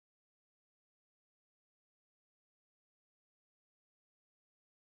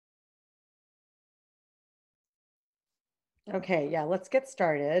Okay, yeah, let's get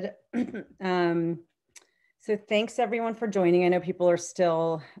started. um, so thanks everyone for joining. I know people are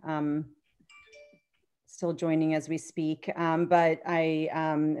still joining as we speak, but I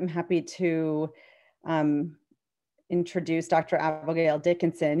am happy to um, introduce Dr. Abigail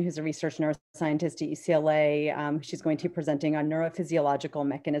Dickinson, who's a research neuroscientist at UCLA. She's going to be presenting on neurophysiological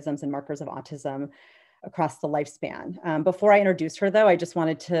mechanisms and markers of autism across the lifespan. Before I introduce her, though, I just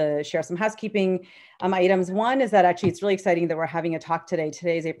wanted to share some housekeeping items. One is that actually it's really exciting that we're having a talk today.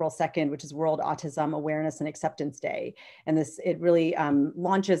 Today is April 2nd, which is World Autism Awareness and Acceptance Day. And it really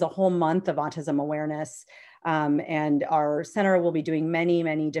launches a whole month of autism awareness. And our center will be doing many,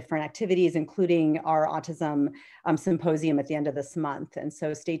 many different activities, including our autism symposium at the end of this month. And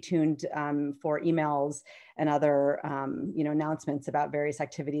so stay tuned for emails and other announcements about various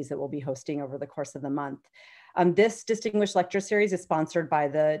activities that we'll be hosting over the course of the month. This distinguished lecture series is sponsored by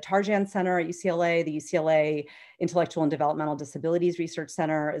the Tarjan Center at UCLA, the UCLA Intellectual and Developmental Disabilities Research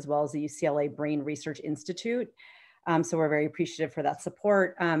Center, as well as the UCLA Brain Research Institute. So we're very appreciative for that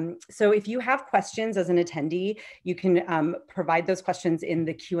support. So if you have questions as an attendee, you can provide those questions in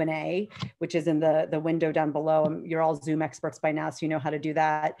the Q&A, which is in the window down below. You're all Zoom experts by now, so you know how to do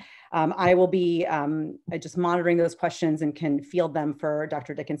that. I will be just monitoring those questions and can field them for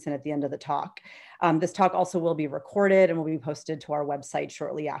Dr. Dickinson at the end of the talk. This talk also will be recorded and will be posted to our website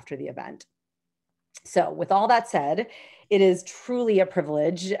shortly after the event. So with all that said, it is truly a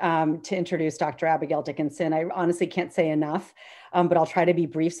privilege to introduce Dr. Abigail Dickinson. I honestly can't say enough, but I'll try to be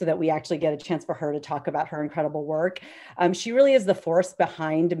brief so that we actually get a chance for her to talk about her incredible work. She really is the force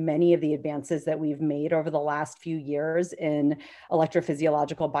behind many of the advances that we've made over the last few years in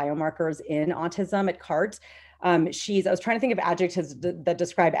electrophysiological biomarkers in autism at CART. I was trying to think of adjectives that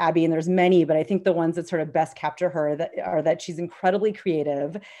describe Abby, and there's many, but I think the ones that sort of best capture her are that she's incredibly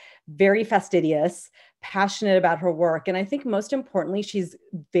creative, very fastidious, passionate about her work. And I think most importantly, she's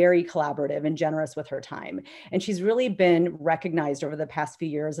very collaborative and generous with her time. And she's really been recognized over the past few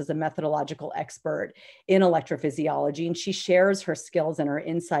years as a methodological expert in electrophysiology. And she shares her skills and her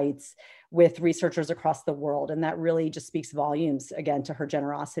insights with researchers across the world. And that really just speaks volumes, again, to her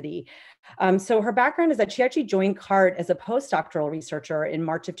generosity. So her background is that she actually joined CART as a postdoctoral researcher in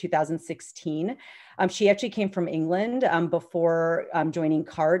March of 2016. She actually came from England. Before joining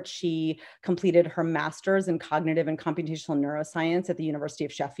CART, she completed her master's in cognitive and computational neuroscience at the University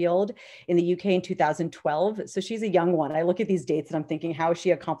of Sheffield in the UK in 2012. So she's a young one. I look at these dates and I'm thinking, how has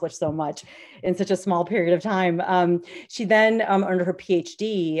she accomplished so much in such a small period of time? She then earned her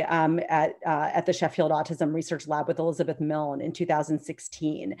PhD at the Sheffield Autism Research Lab with Elizabeth Milne in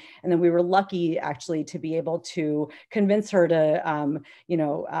 2016. And then we were lucky actually to be able to convince her to,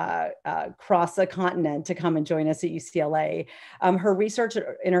 cross a continent to come and join us at UCLA. Her research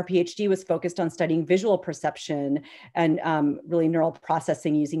in her PhD was focused on studying visual perception and really neural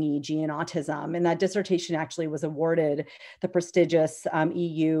processing using EEG and autism. And that dissertation actually was awarded the prestigious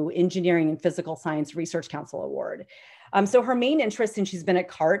EU Engineering and Physical Science Research Council Award. So her main interests since she's been at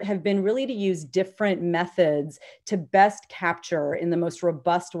CART have been really to use different methods to best capture in the most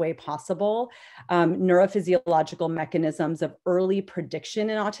robust way possible neurophysiological mechanisms of early prediction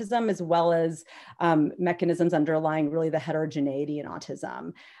in autism, as well as mechanisms underlying really the heterogeneity in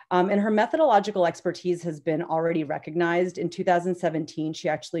autism. And her methodological expertise has been already recognized. In 2017, she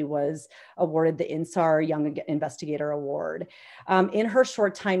actually was awarded the INSAR Young Investigator Award. In her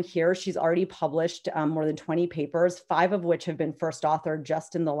short time here, she's already published more than 20 papers, 5 of which have been first authored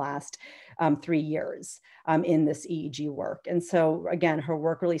just in the last 3 years in this EEG work. And so again, her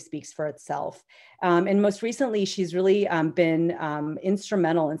work really speaks for itself. And most recently, she's really been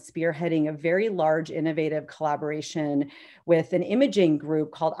instrumental in spearheading a very large innovative collaboration with an imaging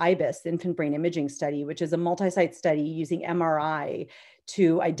group called IBIS, Infant Brain Imaging Study, which is a multi-site study using MRI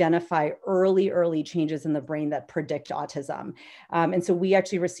to identify early changes in the brain that predict autism. And so we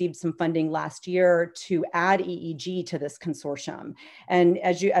actually received some funding last year to add EEG to this consortium. And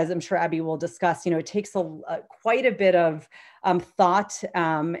as I'm sure Abby will discuss, it takes quite a bit of thought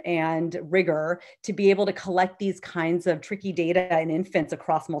and rigor to be able to collect these kinds of tricky data in infants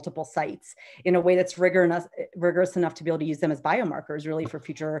across multiple sites in a way that's rigorous enough to be able to use them as biomarkers really for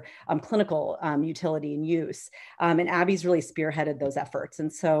future clinical utility and use. And Abby's really spearheaded those efforts.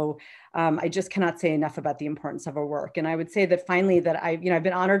 And so I just cannot say enough about the importance of her work. And I would say that finally that I've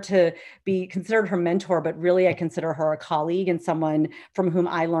been honored to be considered her mentor, but really I consider her a colleague and someone from whom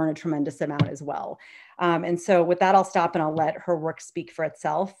I learn a tremendous amount as well. And so with that, I'll stop and I'll let her work speak for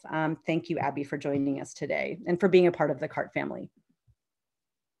itself. Thank you, Abby, for joining us today and for being a part of the CART family.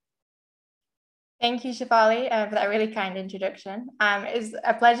 Thank you, Shefali, for that really kind introduction. It's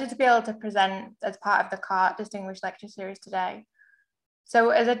a pleasure to be able to present as part of the CART Distinguished Lecture Series today.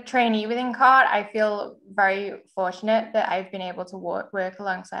 So as a trainee within CART, I feel very fortunate that I've been able to work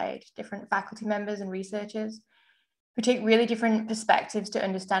alongside different faculty members and researchers who take really different perspectives to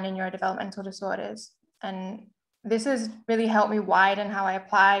understanding neurodevelopmental disorders. And this has really helped me widen how I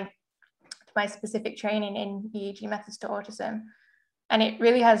apply to my specific training in EEG methods to autism. And it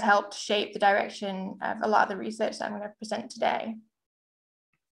really has helped shape the direction of a lot of the research that I'm going to present today.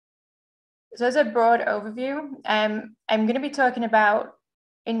 So as a broad overview, I'm going to be talking about,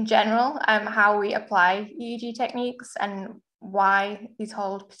 in general, how we apply EEG techniques and why these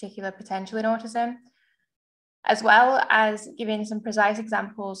hold particular potential in autism, as well as giving some precise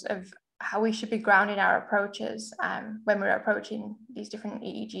examples of how we should be grounding our approaches when we're approaching these different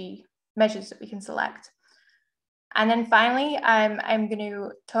EEG measures that we can select. And then finally, I'm going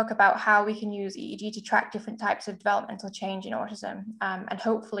to talk about how we can use EEG to track different types of developmental change in autism, and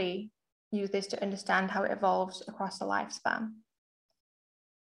hopefully use this to understand how it evolves across the lifespan.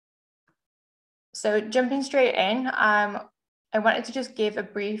 So jumping straight in, I wanted to just give a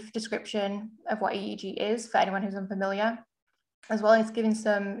brief description of what EEG is for anyone who's unfamiliar, as well as giving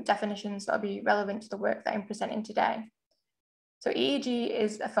some definitions that will be relevant to the work that I'm presenting today. So EEG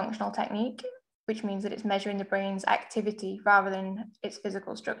is a functional technique, which means that it's measuring the brain's activity rather than its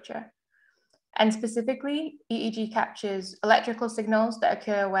physical structure. And specifically, EEG captures electrical signals that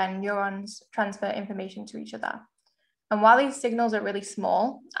occur when neurons transfer information to each other. And while these signals are really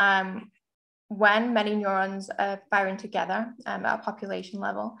small, when many neurons are firing together at a population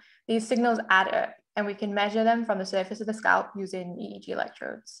level, these signals add up, and we can measure them from the surface of the scalp using EEG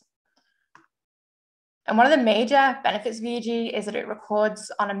electrodes. And one of the major benefits of EEG is that it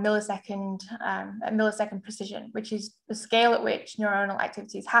records on a millisecond precision, which is the scale at which neuronal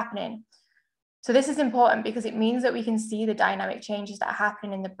activity is happening. So this is important because it means that we can see the dynamic changes that are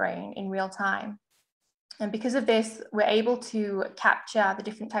happening in the brain in real time. And because of this, we're able to capture the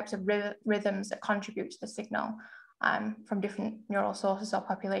different types of rhythms that contribute to the signal from different neural sources or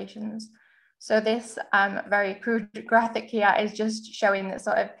populations. So this very crude graphic here is just showing that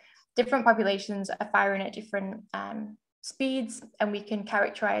sort of different populations are firing at different speeds, and we can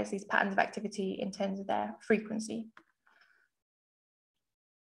characterize these patterns of activity in terms of their frequency.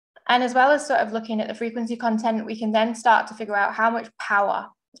 And as well as sort of looking at the frequency content, we can then start to figure out how much power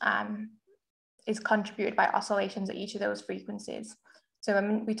is contributed by oscillations at each of those frequencies. So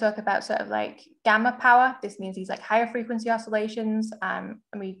when we talk about sort of like gamma power, this means these like higher frequency oscillations, and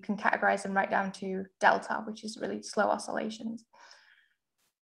we can categorize them right down to delta, which is really slow oscillations.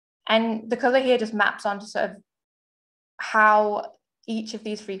 And the color here just maps onto sort of how each of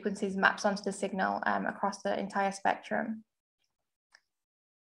these frequencies maps onto the signal across the entire spectrum.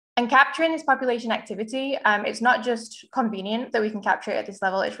 And capturing this population activity, it's not just convenient that we can capture it at this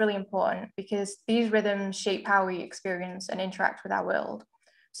level, it's really important because these rhythms shape how we experience and interact with our world.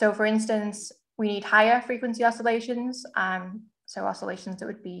 So for instance, we need higher frequency oscillations, so oscillations that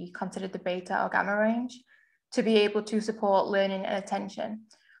would be considered the beta or gamma range, to be able to support learning and attention.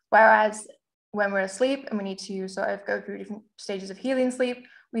 Whereas when we're asleep and we need to sort of go through different stages of healing sleep,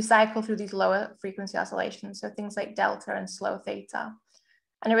 we cycle through these lower frequency oscillations, so things like delta and slow theta.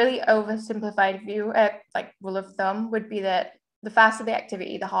 And a really oversimplified view, like rule of thumb, would be that the faster the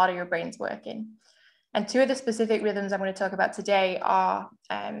activity, the harder your brain's working. And two of the specific rhythms I'm going to talk about today are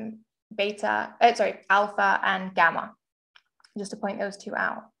alpha and gamma, just to point those two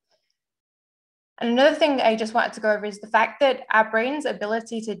out. And another thing I just wanted to go over is the fact that our brain's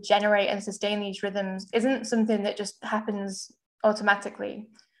ability to generate and sustain these rhythms isn't something that just happens automatically.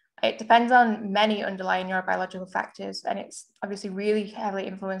 It depends on many underlying neurobiological factors, and it's obviously really heavily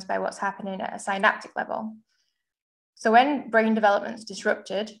influenced by what's happening at a synaptic level. So when brain development is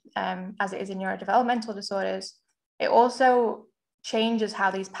disrupted, as it is in neurodevelopmental disorders, it also changes how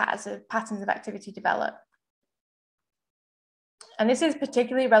these patterns of activity develop. And this is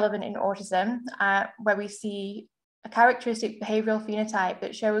particularly relevant in autism, where we see a characteristic behavioral phenotype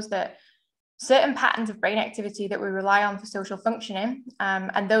that shows that certain patterns of brain activity that we rely on for social functioning,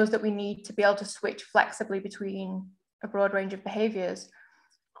 and those that we need to be able to switch flexibly between a broad range of behaviors,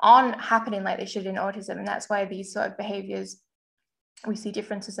 aren't happening like they should in autism. And that's why these sort of behaviors, we see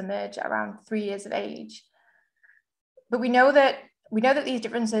differences emerge around 3 years of age. But we know that these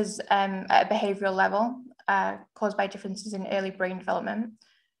differences at a behavioral level are caused by differences in early brain development.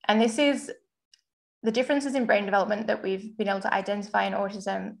 And this is the differences in brain development that we've been able to identify in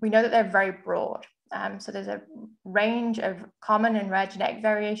autism. We know that they're very broad. So there's a range of common and rare genetic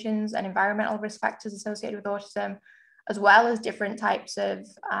variations and environmental risk factors associated with autism, as well as different types of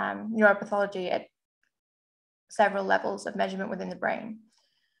neuropathology at several levels of measurement within the brain.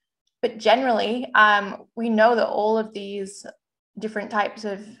 But generally, we know that all of these different types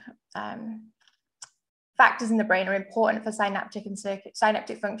of factors in the brain are important for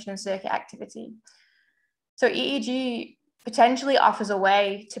synaptic function and circuit activity. So EEG potentially offers a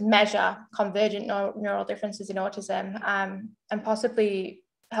way to measure convergent neural differences in autism, and possibly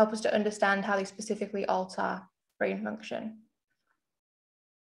help us to understand how they specifically alter brain function.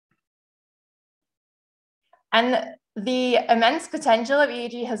 And the immense potential of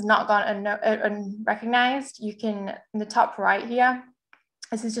EEG has not gone unrecognized. You can, in the top right here,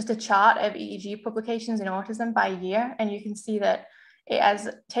 this is just a chart of EEG publications in autism by year, and you can see that it has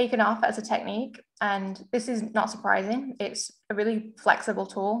taken off as a technique, and this is not surprising. It's a really flexible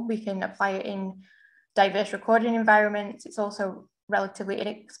tool. We can apply it in diverse recording environments. It's also relatively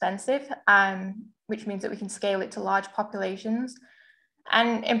inexpensive, which means that we can scale it to large populations.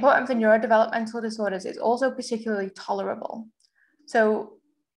 And important for neurodevelopmental disorders, it's also particularly tolerable. So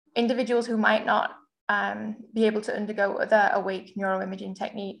individuals who might not be able to undergo other awake neuroimaging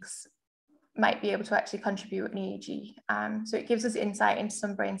techniques might be able to actually contribute an EEG. So it gives us insight into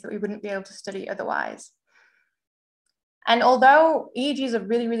some brains that we wouldn't be able to study otherwise. And although EEG is a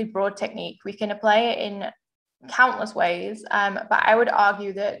really, really broad technique, we can apply it in countless ways, but I would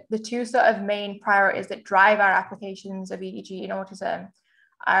argue that the two sort of main priorities that drive our applications of EEG in autism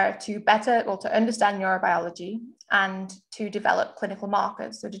are to understand neurobiology and to develop clinical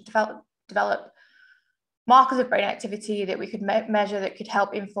markers. So to develop markers of brain activity that we could measure that could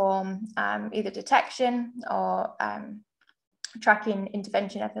help inform either detection or tracking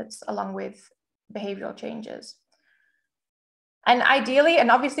intervention efforts along with behavioral changes. And ideally, and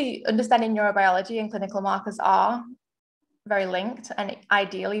obviously understanding neurobiology and clinical markers are very linked, and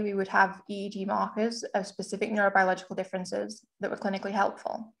ideally we would have EEG markers of specific neurobiological differences that were clinically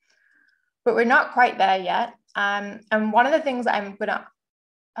helpful. But we're not quite there yet. And one of the things that I'm gonna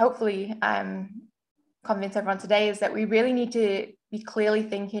hopefully convince everyone today is that we really need to be clearly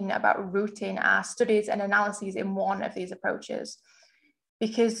thinking about rooting our studies and analyses in one of these approaches.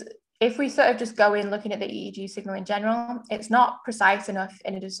 Because if we sort of just go in looking at the EEG signal in general, it's not precise enough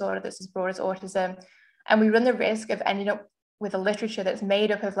in a disorder that's as broad as autism. And we run the risk of ending up with a literature that's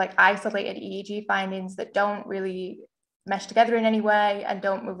made up of like isolated EEG findings that don't really mesh together in any way and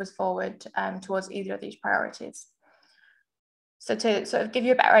don't move us forward towards either of these priorities. So to sort of give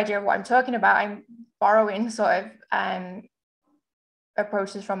you a better idea of what I'm talking about, I'm borrowing sort of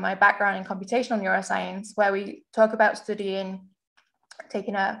approaches from my background in computational neuroscience, where we talk about studying,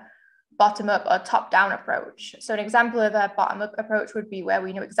 taking a bottom-up or top-down approach. So an example of a bottom-up approach would be where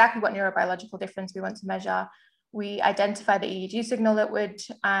we know exactly what neurobiological difference we want to measure. We identify the EEG signal that would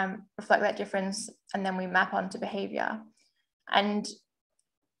reflect that difference, and then we map onto behavior. And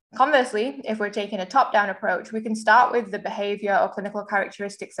conversely, if we're taking a top-down approach, we can start with the behavior or clinical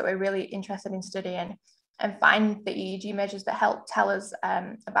characteristics that we're really interested in studying and find the EEG measures that help tell us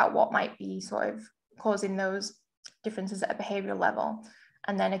about what might be sort of causing those differences at a behavioral level.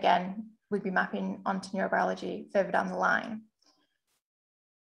 And then again, we'd be mapping onto neurobiology further down the line.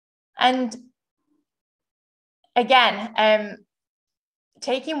 And again,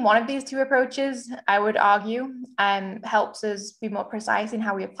 taking one of these two approaches, I would argue, helps us be more precise in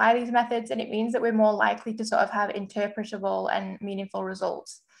how we apply these methods. And it means that we're more likely to sort of have interpretable and meaningful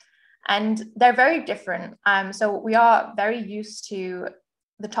results. And they're very different. So we are very used to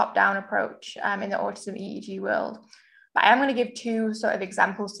the top-down approach in the autism EEG world. But I'm going to give two sort of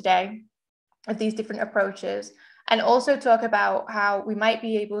examples today of these different approaches, and also talk about how we might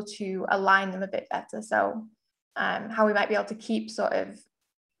be able to align them a bit better. So how we might be able to keep sort of,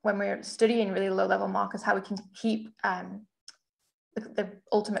 when we're studying really low-level markers, how we can keep the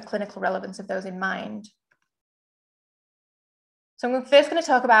ultimate clinical relevance of those in mind. So I'm first going to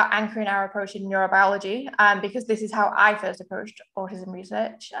talk about anchoring our approach in neurobiology, because this is how I first approached autism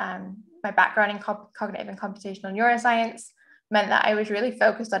research. My background in cognitive and computational neuroscience meant that I was really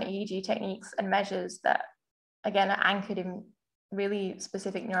focused on EEG techniques and measures that, again, are anchored in really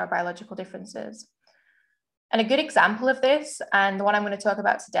specific neurobiological differences. And a good example of this, and the one I'm going to talk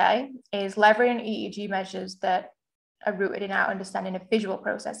about today, is leveraging EEG measures that are rooted in our understanding of visual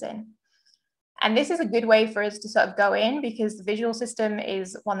processing. And this is a good way for us to sort of go in, because the visual system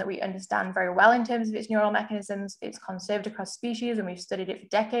is one that we understand very well in terms of its neural mechanisms. It's conserved across species, and we've studied it for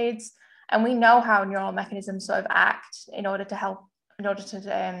decades. And we know how neural mechanisms sort of act in order to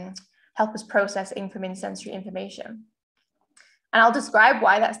help us process incoming sensory information. And I'll describe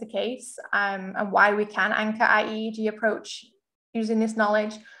why that's the case, and why we can anchor our EEG approach using this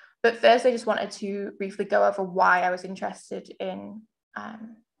knowledge. But first, I just wanted to briefly go over why I was interested in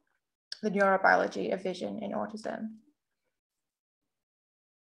the neurobiology of vision in autism.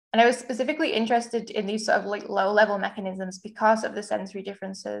 And I was specifically interested in these sort of like low-level mechanisms because of the sensory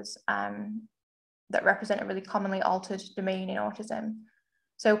differences that represent a really commonly altered domain in autism.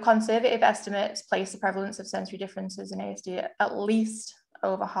 So conservative estimates place the prevalence of sensory differences in ASD at least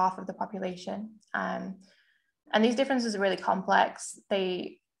over half of the population. And these differences are really complex.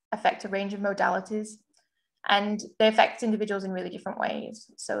 They affect a range of modalities, and they affect individuals in really different ways.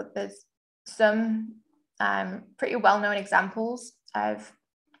 So there's some pretty well-known examples of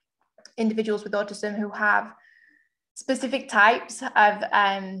individuals with autism who have specific types of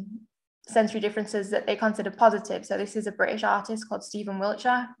sensory differences that they consider positive. So this is a British artist called Stephen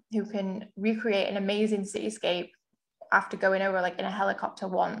Wiltshire, who can recreate an amazing cityscape after going over like in a helicopter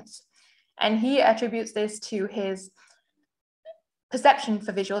once. And he attributes this to his perception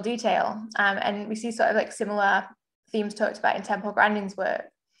for visual detail. And we see sort of like similar themes talked about in Temple Grandin's work.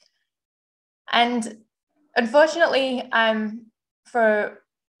 And unfortunately, for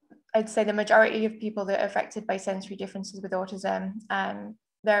I'd say the majority of people that are affected by sensory differences with autism,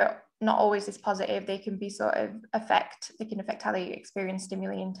 they're not always this positive. They can be sort of they can affect how they experience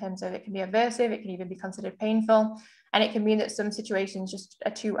stimuli in terms of it can be aversive, it can even be considered painful, and it can mean that some situations just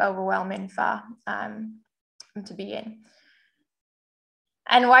are too overwhelming for them to be in.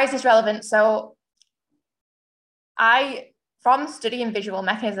 And why is this relevant? So from studying visual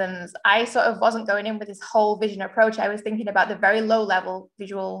mechanisms, I sort of wasn't going in with this whole vision approach. I was thinking about the very low level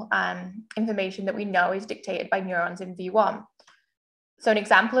visual information that we know is dictated by neurons in V1. So an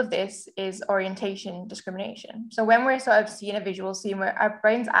example of this is orientation discrimination. So when we're sort of seeing a visual scene, where our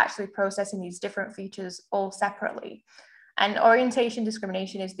brain's actually processing these different features all separately. And orientation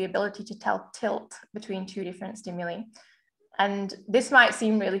discrimination is the ability to tell tilt between two different stimuli. And this might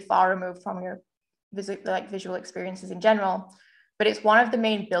seem really far removed from your visual experiences in general, but it's one of the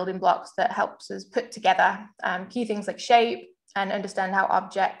main building blocks that helps us put together key things like shape and understand how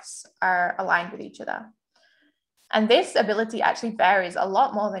objects are aligned with each other. And this ability actually varies a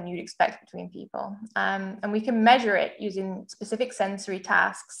lot more than you'd expect between people. And we can measure it using specific sensory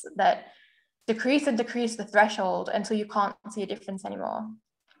tasks that decrease and decrease the threshold until you can't see a difference anymore.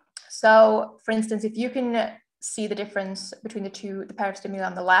 So for instance, if you can see the difference between the pair of stimuli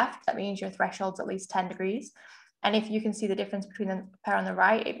on the left, that means your threshold's at least 10 degrees. And if you can see the difference between the pair on the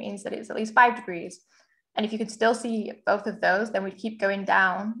right, it means that it's at least 5 degrees. And if you could still see both of those, then we'd keep going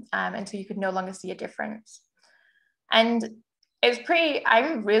down until you could no longer see a difference. And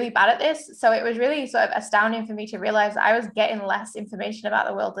I'm really bad at this. So it was really sort of astounding for me to realize I was getting less information about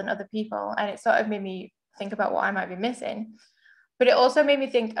the world than other people. And it sort of made me think about what I might be missing. But it also made me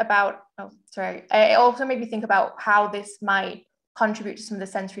think about, it also made me think about how this might contribute to some of the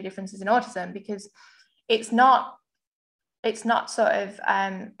sensory differences in autism, because it's not sort of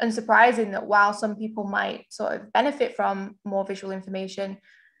unsurprising that while some people might sort of benefit from more visual information,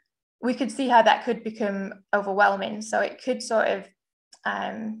 we could see how that could become overwhelming. So it could sort of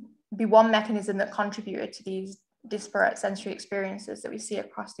be one mechanism that contributed to these disparate sensory experiences that we see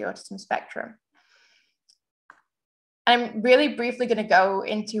across the autism spectrum. I'm really briefly going to go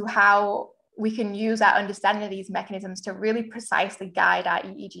into how we can use our understanding of these mechanisms to really precisely guide our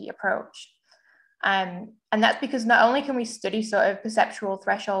EEG approach. And that's because not only can we study sort of perceptual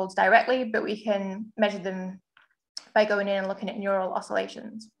thresholds directly, but we can measure them by going in and looking at neural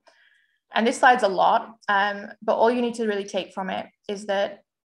oscillations. And this slide's a lot, but all you need to really take from it is that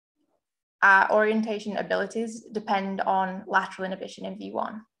our orientation abilities depend on lateral inhibition in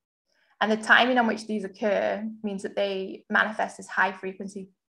V1. And the timing on which these occur means that they manifest as high frequency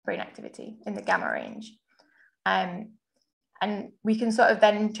brain activity in the gamma range. And we can sort of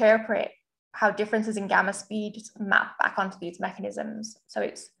then interpret how differences in gamma speed map back onto these mechanisms. So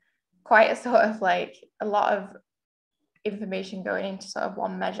it's quite a sort of like a lot of information going into sort of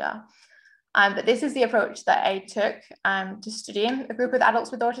one measure. But this is the approach that I took to studying a group of adults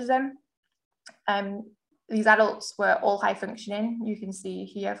with autism. These adults were all high functioning. You can see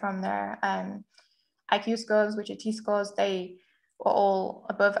here from their IQ scores, which are T scores, they were all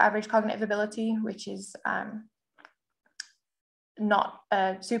above average cognitive ability, which is not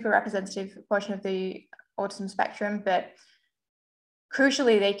a super representative portion of the autism spectrum, but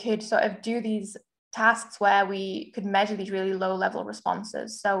crucially, they could sort of do these tasks where we could measure these really low level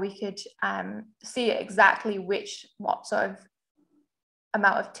responses. So we could see exactly what sort of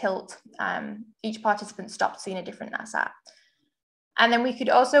amount of tilt each participant stopped seeing a different at. And then we could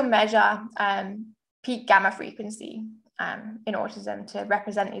also measure peak gamma frequency in autism to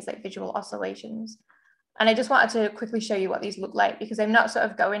represent these like visual oscillations. And I just wanted to quickly show you what these look like, because I'm not sort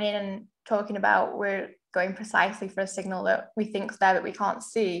of going in and talking about we're going precisely for a signal that we think's there but we can't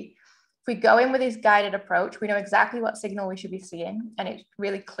see. If we go in with this guided approach, we know exactly what signal we should be seeing, and it's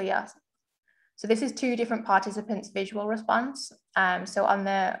really clear. So this is 2 different participants' visual response. So on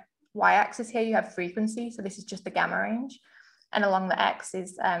the y-axis here, you have frequency. So this is just the gamma range. And along the x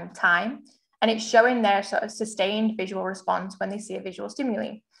is time. And it's showing their sort of sustained visual response when they see a visual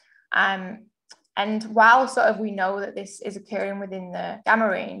stimuli. And while sort of we know that this is occurring within the gamma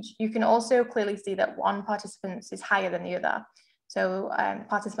range, you can also clearly see that one participant is higher than the other. So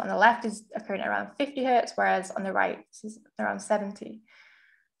participant on the left is occurring at around 50 hertz, whereas on the right is around 70.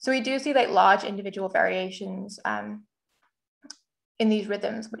 So we do see like large individual variations in these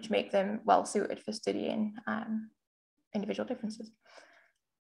rhythms, which make them well suited for studying individual differences.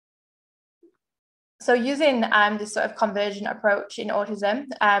 So using this sort of convergent approach in autism,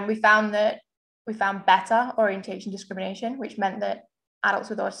 we found better orientation discrimination, which meant that adults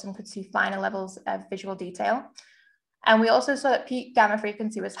with autism could see finer levels of visual detail. And we also saw that peak gamma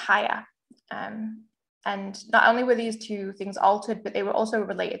frequency was higher. And not only were these 2 things altered, but they were also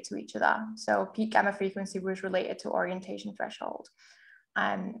related to each other. So peak gamma frequency was related to orientation threshold.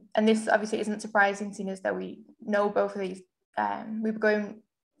 And this obviously isn't surprising, seeing as though we know both of these. We were going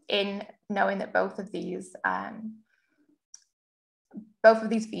in knowing that both of these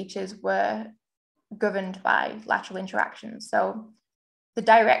features were governed by lateral interactions. So the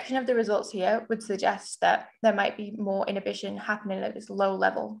direction of the results here would suggest that there might be more inhibition happening at this low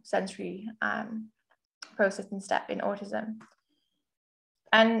level sensory processing step in autism.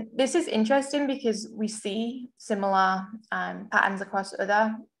 And this is interesting because we see similar patterns across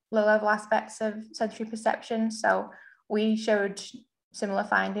other low-level aspects of sensory perception. So we showed similar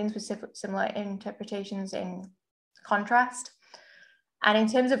findings with similar interpretations in contrast. And in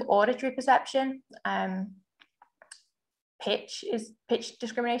terms of auditory perception, pitch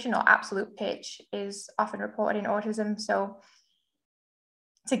discrimination, or absolute pitch, is often reported in autism. So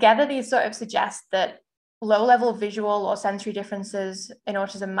together, these sort of suggest that low-level visual or sensory differences in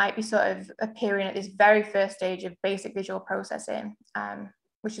autism might be sort of appearing at this very first stage of basic visual processing,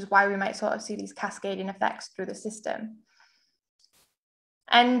 which is why we might sort of see these cascading effects through the system.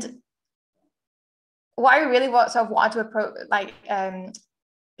 And what I really wanted to approach,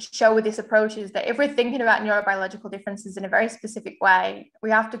 show with this approach is that if we're thinking about neurobiological differences in a very specific way,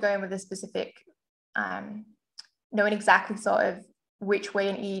 we have to go in with a specific, knowing exactly sort of which way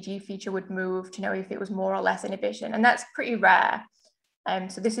an EEG feature would move to know if it was more or less inhibition. And that's pretty rare.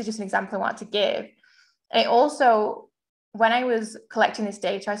 So this is just an example I wanted to give. And it also, when I was collecting this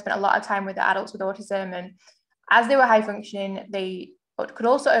data, I spent a lot of time with the adults with autism, and as they were high functioning, they could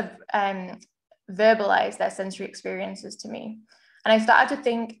also verbalize their sensory experiences to me. And I started to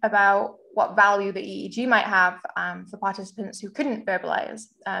think about what value the EEG might have for participants who couldn't verbalize.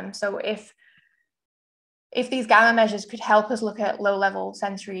 So if these gamma measures could help us look at low-level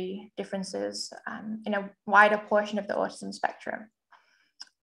sensory differences in a wider portion of the autism spectrum.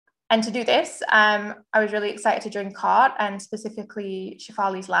 And to do this, I was really excited to join CART, and specifically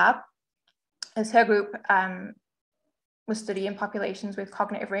Shefali's lab, as her group was studying populations with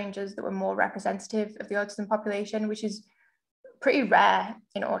cognitive ranges that were more representative of the autism population, which is pretty rare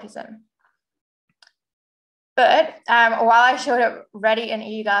in autism. But while I showed up ready and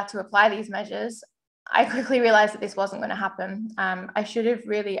eager to apply these measures, I quickly realized that this wasn't going to happen. I should have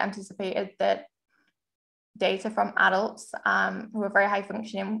really anticipated that data from adults who were very high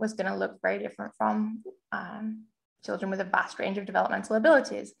functioning was going to look very different from children with a vast range of developmental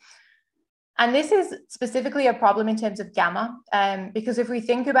abilities. And this is specifically a problem in terms of gamma, because if we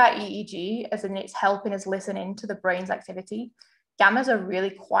think about EEG as in it's helping us listen into the brain's activity, gamma is a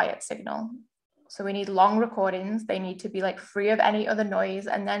really quiet signal. So we need long recordings. They need to be like free of any other noise,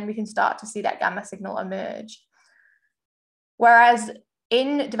 and then we can start to see that gamma signal emerge. Whereas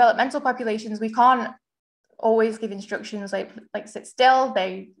in developmental populations, we can't always give instructions like sit still.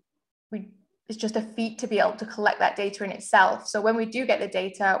 It's just a feat to be able to collect that data in itself. So when we do get the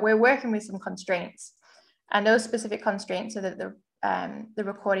data, we're working with some constraints, and those specific constraints are that the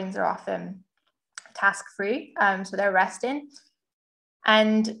recordings are often task-free, so they're resting,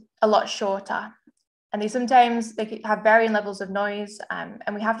 and a lot shorter. And they could have varying levels of noise, and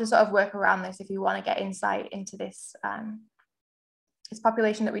we have to sort of work around this if we want to get insight into this, this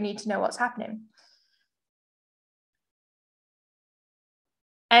population that we need to know what's happening.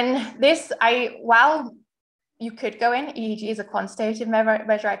 And this, while you could go in, EEG is a quantitative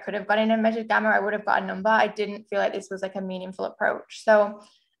measure, I could have gone in and measured gamma, I would have got a number. I didn't feel like this was like a meaningful approach. So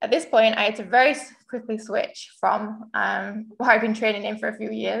at this point, I had to very quickly switch from what I've been training in for a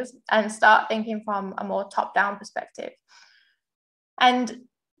few years and start thinking from a more top-down perspective. And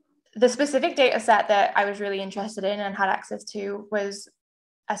the specific data set that I was really interested in and had access to was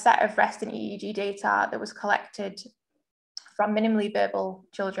a set of rest and EEG data that was collected from minimally verbal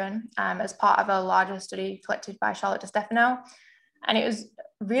children as part of a larger study collected by Charlotte DeStefano. And it was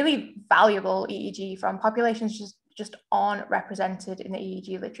really valuable EEG from populations just aren't represented in the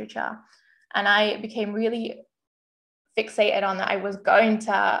EEG literature. And I became really fixated on that. I was going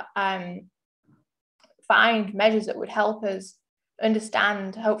to find measures that would help us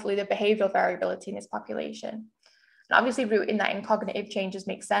understand, hopefully, the behavioral variability in this population. And obviously rooting that in cognitive changes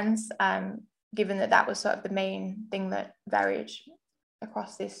makes sense, given that that was sort of the main thing that varied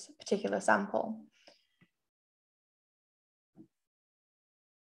across this particular sample.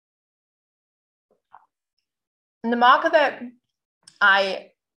 And the marker that I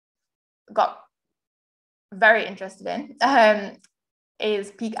got very interested in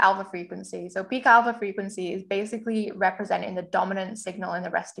is peak alpha frequency. So peak alpha frequency is basically representing the dominant signal in the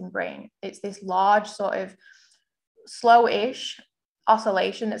resting brain. It's this large sort of slow-ish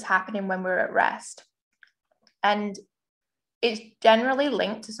oscillation that's happening when we're at rest. And it's generally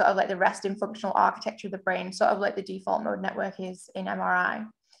linked to sort of like the resting functional architecture of the brain, sort of like the default mode network is in MRI.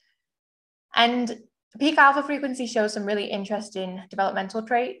 And peak alpha frequency shows some really interesting developmental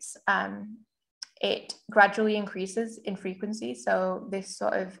traits. It gradually increases in frequency. So this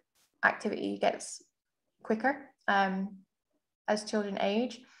sort of activity gets quicker as children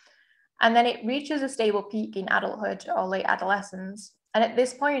age. And then it reaches a stable peak in adulthood or late adolescence. And at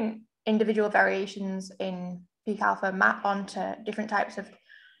this point, individual variations in peak alpha map onto different types of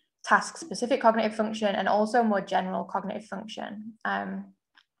task-specific cognitive function and also more general cognitive function.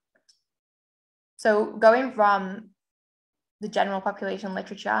 So going from the general population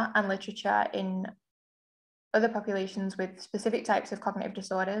literature and literature in other populations with specific types of cognitive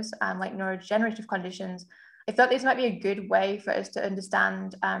disorders, like neurodegenerative conditions, I thought this might be a good way for us to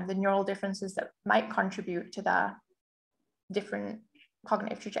understand the neural differences that might contribute to the different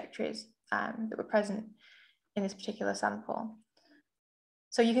cognitive trajectories that were present in this particular sample.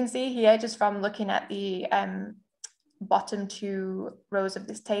 So you can see here, just from looking at the bottom two rows of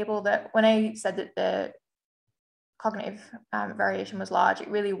this table, that when I said that the cognitive variation was large, it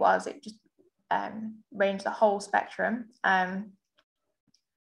really was. It just ranged the whole spectrum. And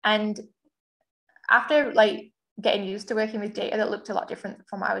after like getting used to working with data that looked a lot different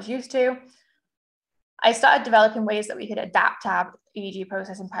from what I was used to, I started developing ways that we could adapt our EEG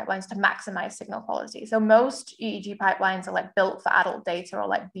processing pipelines to maximize signal quality. So most EEG pipelines are like built for adult data or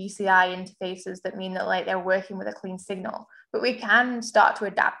like BCI interfaces that mean that like they're working with a clean signal. But we can start to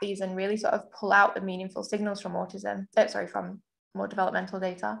adapt these and really sort of pull out the meaningful signals from from more developmental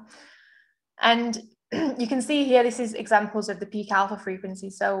data. And you can see here, this is examples of the peak alpha frequency.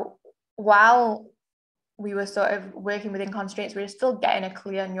 So while we were sort of working within constraints, we were still getting a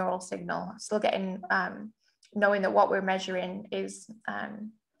clear neural signal, still getting, knowing that what we're measuring is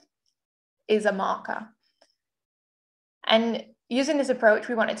a marker. And using this approach,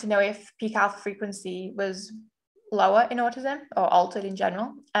 we wanted to know if peak alpha frequency was lower in autism or altered in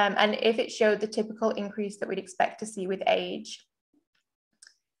general, and if it showed the typical increase that we'd expect to see with age.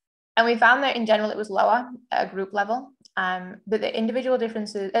 And we found that in general, it was lower at a group level, but the individual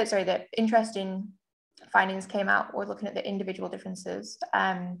differences, the interesting findings came out, we're looking at the individual differences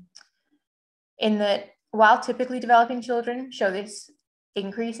in that while typically developing children show this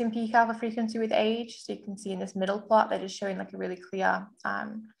increase in peak alpha frequency with age, so you can see in this middle plot, they're just showing like a really clear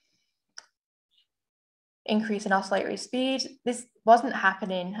increase in oscillatory speed. This wasn't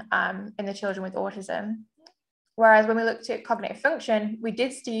happening in the children with autism. Whereas when we looked at cognitive function, we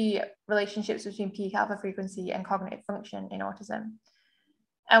did see relationships between peak alpha frequency and cognitive function in autism.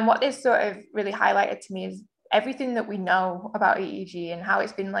 And what this sort of really highlighted to me is everything that we know about EEG and how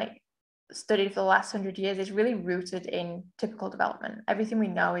it's been like studied for the last 100 years is really rooted in typical development. Everything we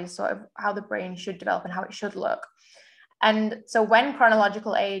know is sort of how the brain should develop and how it should look. And so when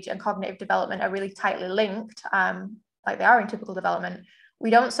chronological age and cognitive development are really tightly linked, like they are in typical development, we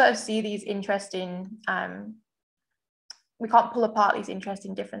don't sort of see these interesting, we can't pull apart these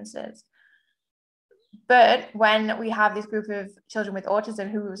interesting differences. But when we have this group of children with autism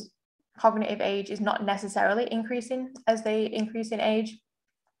whose cognitive age is not necessarily increasing as they increase in age,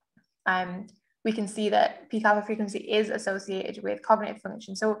 we can see that peak alpha frequency is associated with cognitive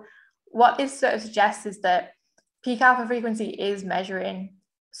function. So what this sort of suggests is that peak alpha frequency is measuring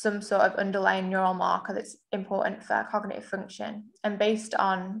some sort of underlying neural marker that's important for cognitive function. And based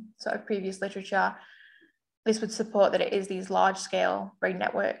on sort of previous literature, this would support that it is these large scale brain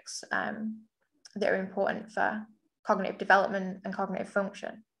networks that are important for cognitive development and cognitive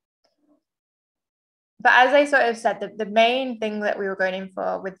function. But as I sort of said, the main thing that we were going in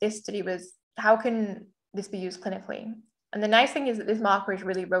for with this study was how can this be used clinically? And the nice thing is that this marker is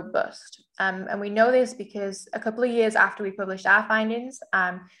really robust. And we know this because a couple of years after we published our findings,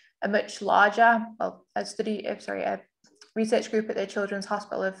 a much larger, a research group at the Children's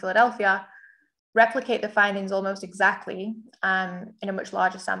Hospital of Philadelphia replicate the findings almost exactly in a much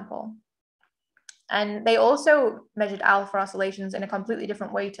larger sample. And they also measured alpha oscillations in a completely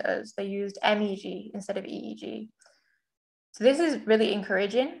different way to us. They used MEG instead of EEG. So this is really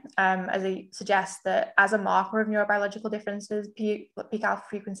encouraging, as it suggests that as a marker of neurobiological differences, peak alpha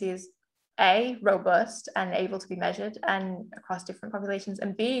frequency is A, robust and able to be measured and across different populations,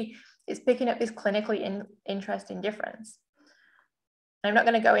 and B, it's picking up this clinically interesting difference. I'm not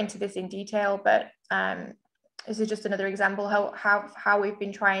going to go into this in detail, but this is just another example how we've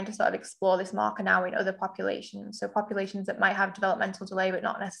been trying to sort of explore this marker now in other populations. So populations that might have developmental delay, but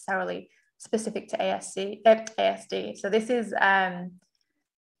not necessarily specific to ASD. So this is a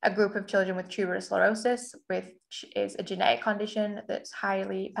group of children with tuberous sclerosis, which is a genetic condition that's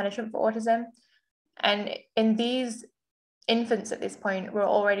highly penetrant for autism. And in these infants at this point, we're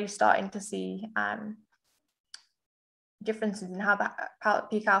already starting to see differences in how the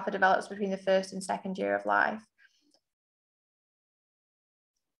peak alpha develops between the first and second year of life.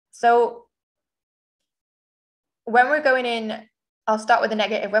 So when we're going in, I'll start with the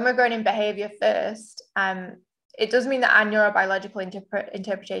negative. When we're going in behavior first, it does mean that our neurobiological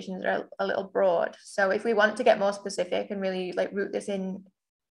interpretations are a little broad. So if we want to get more specific and really like root this in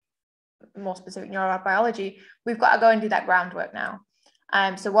more specific neurobiology, we've got to go and do that groundwork now.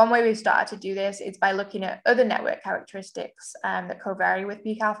 So one way we've started to do this is by looking at other network characteristics that co-vary with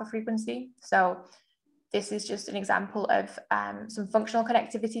peak alpha frequency. So this is just an example of some functional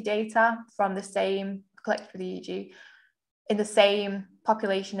connectivity data from the same collected with EEG in the same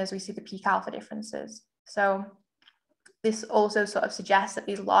population as we see the peak alpha differences. So this also sort of suggests that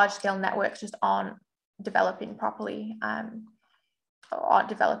these large scale networks just aren't developing properly or aren't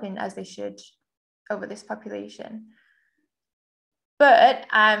developing as they should over this population. But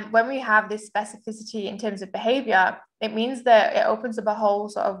when we have this specificity in terms of behavior, it means that it opens up a whole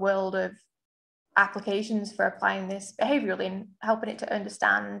sort of world of applications for applying this behaviorally and helping it to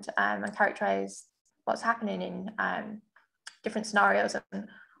understand and characterize what's happening in different scenarios. And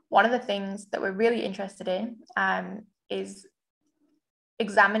one of the things that we're really interested in is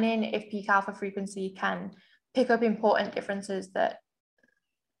examining if peak alpha frequency can pick up important differences that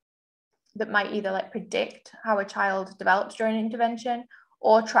might either like predict how a child develops during intervention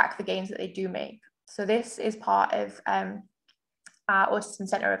or track the gains that they do make. So this is part of our Autism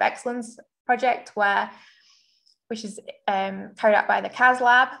Center of Excellence project, which is carried out by the CAS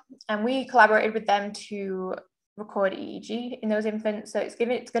lab, and we collaborated with them to record EEG in those infants. So it's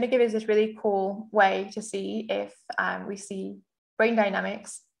going to give us this really cool way to see if we see brain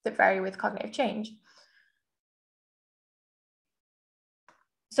dynamics that vary with cognitive change.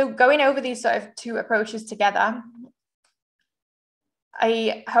 So going over these sort of two approaches together,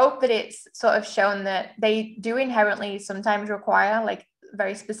 I hope that it's sort of shown that they do inherently sometimes require like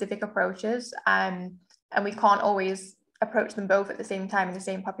very specific approaches, and we can't always approach them both at the same time in the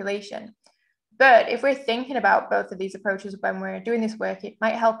same population. But if we're thinking about both of these approaches when we're doing this work, it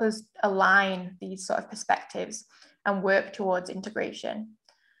might help us align these sort of perspectives and work towards integration.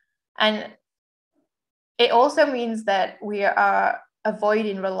 And it also means that we are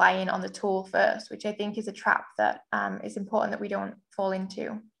avoiding relying on the tool first, which I think is a trap that is important that we don't fall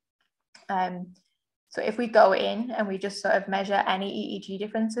into. So if we go in and we just sort of measure any EEG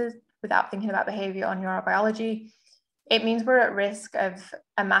differences without thinking about behavior or neurobiology, it means we're at risk of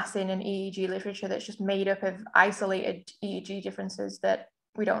amassing an EEG literature that's just made up of isolated EEG differences that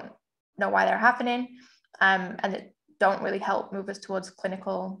we don't know why they're happening, and that don't really help move us towards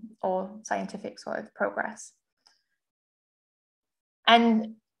clinical or scientific sort of progress.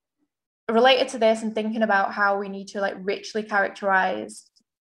 And related to this and thinking about how we need to like richly characterize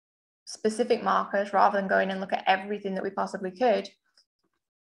specific markers rather than going and look at everything that we possibly could,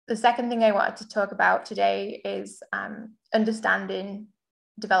 the second thing I wanted to talk about today is understanding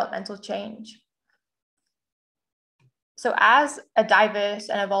developmental change. So as a diverse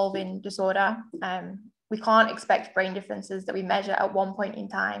and evolving disorder, we can't expect brain differences that we measure at one point in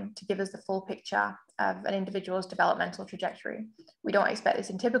time to give us the full picture of an individual's developmental trajectory. We don't expect this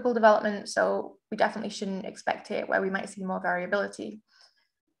in typical development, so we definitely shouldn't expect it where we might see more variability.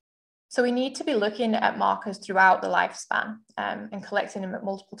 So we need to be looking at markers throughout the lifespan and collecting them at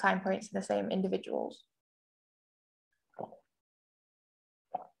multiple time points in the same individuals.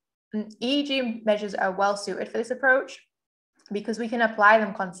 EEG measures are well suited for this approach because we can apply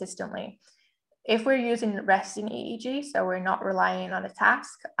them consistently. If we're using resting EEG, so we're not relying on a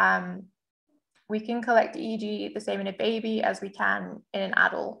task, we can collect EEG the same in a baby as we can in an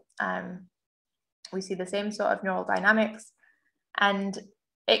adult. We see the same sort of neural dynamics, and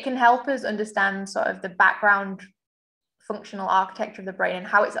it can help us understand sort of the background functional architecture of the brain and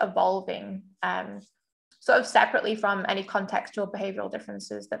how it's evolving, sort of separately from any contextual behavioral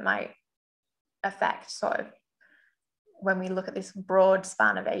differences that might affect sort of when we look at this broad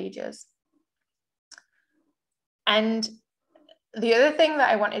span of ages. And the other thing that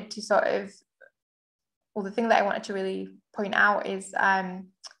I wanted to sort of, well, the thing that I wanted to really point out is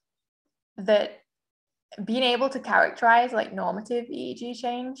that being able to characterize like normative EEG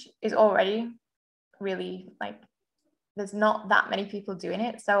change is already really like, there's not that many people doing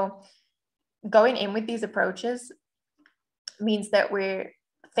it. So going in with these approaches means that we're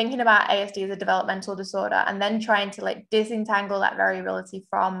thinking about ASD as a developmental disorder and then trying to like disentangle that variability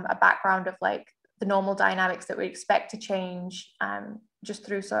from a background of like the normal dynamics that we expect to change just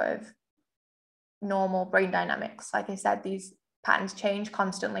through sort of normal brain dynamics. Like I said, these patterns change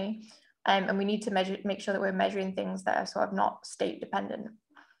constantly, and we need to make sure that we're measuring things that are sort of not state dependent.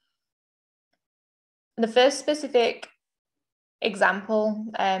 The first specific example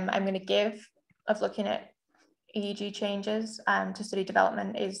I'm going to give of looking at EEG changes to study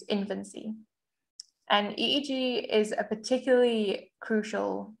development is infancy. And EEG is a particularly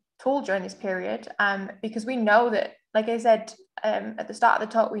crucial tool during this period because we know that, like I said at the start of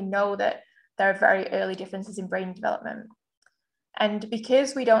the talk, we know that there are very early differences in brain development. And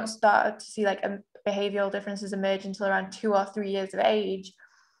because we don't start to see like behavioral differences emerge until around 2 or 3 years of age,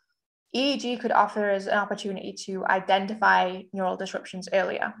 EEG could offer us an opportunity to identify neural disruptions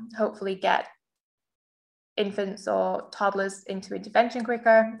earlier, hopefully get infants or toddlers into intervention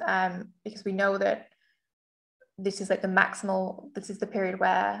quicker, because we know that this is like this is the period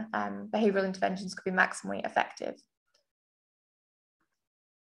where behavioral interventions could be maximally effective.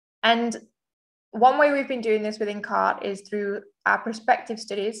 And one way we've been doing this within CART is through our prospective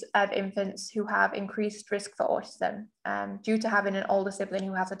studies of infants who have increased risk for autism due to having an older sibling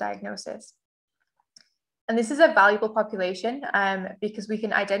who has a diagnosis. And this is a valuable population because we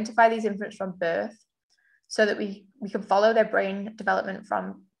can identify these infants from birth so that we can follow their brain development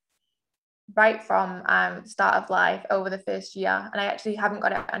from right from the start of life over the first year. And I actually haven't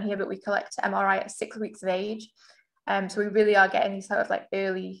got it on here, but we collect MRI at 6 weeks of age. So we really are getting these sort of like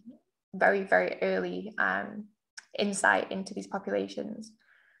early, very, very early insight into these populations.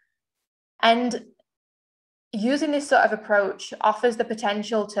 And using this sort of approach offers the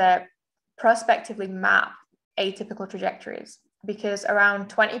potential to prospectively map atypical trajectories, because around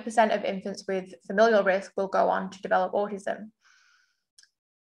 20% of infants with familial risk will go on to develop autism.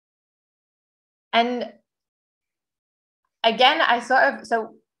 And again,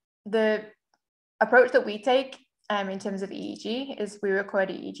 so the approach that we take in terms of EEG is we record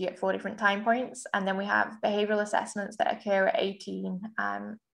EEG at 4 different time points, and then we have behavioral assessments that occur at 18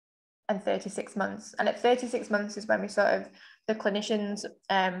 and 36 months. And at 36 months is when we sort of, the clinicians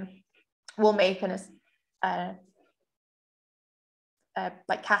will make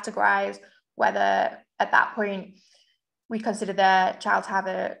like categorize whether at that point we consider the child to have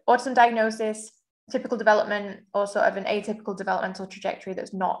an autism diagnosis, typical development, or sort of an atypical developmental trajectory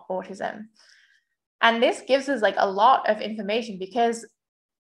that's not autism. And this gives us like a lot of information because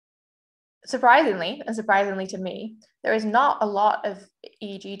surprisingly to me, there is not a lot of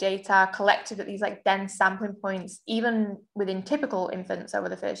EEG data collected at these like dense sampling points, even within typical infants over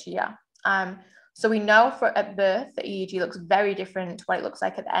the first year. So we know at birth that EEG looks very different to what it looks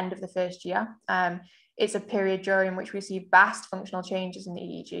like at the end of the first year. It's a period during which we see vast functional changes in the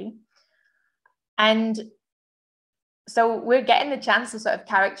EEG. And so we're getting the chance to sort of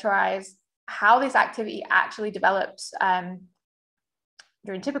characterize how this activity actually develops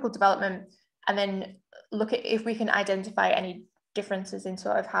during typical development, and then look at if we can identify any differences in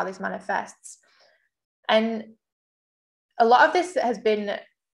sort of how this manifests. And a lot of this has been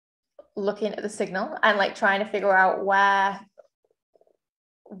looking at the signal and like trying to figure out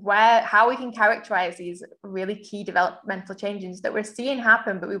how we can characterize these really key developmental changes that we're seeing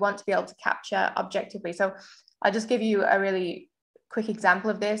happen, but we want to be able to capture objectively. So I'll just give you a really quick example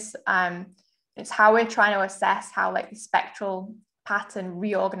of this. It's how we're trying to assess how like the spectral pattern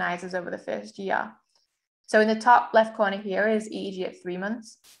reorganizes over the first year. So in the top left corner here is EEG at 3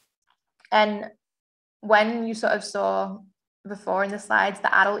 months. And when you sort of saw before in the slides,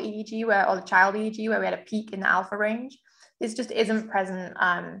 the adult EEG or the child EEG, where we had a peak in the alpha range, this just isn't present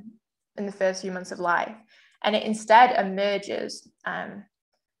in the first few months of life. And it instead emerges. And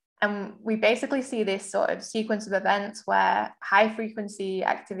And we basically see this sort of sequence of events where high frequency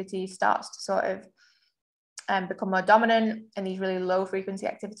activity starts to sort of become more dominant, and these really low frequency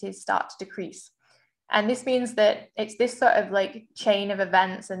activities start to decrease. And this means that it's this sort of like chain of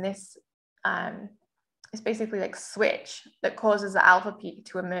events, and this is basically like switch that causes the alpha peak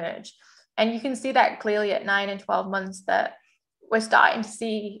to emerge. And you can see that clearly at 9 and 12 months, that we're starting to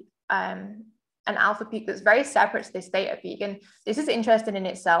see an alpha peak that's very separate to this theta peak. And this is interesting in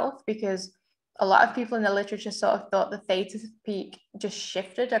itself, because a lot of people in the literature sort of thought the theta peak just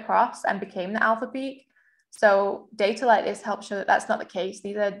shifted across and became the alpha peak. So data like this helps show that that's not the case.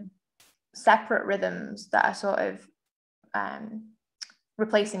 These are separate rhythms that are sort of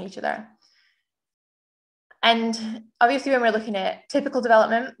replacing each other. And obviously, when we're looking at typical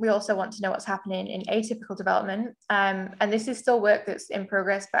development, we also want to know what's happening in atypical development. And this is still work that's in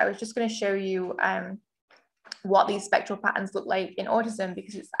progress, but I was just going to show you what these spectral patterns look like in autism,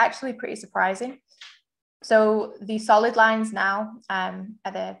 because it's actually pretty surprising. So the solid lines now are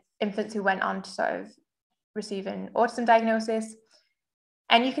the infants who went on to sort of receive an autism diagnosis.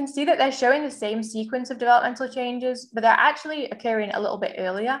 And you can see that they're showing the same sequence of developmental changes, but they're actually occurring a little bit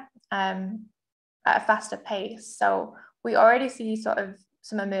earlier. At a faster pace. So we already see sort of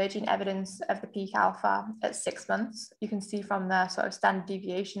some emerging evidence of the peak alpha at 6 months. You can see from the sort of standard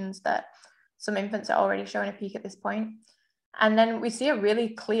deviations that some infants are already showing a peak at this point. And then we see a really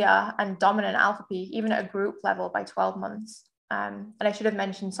clear and dominant alpha peak, even at a group level by 12 months. And I should have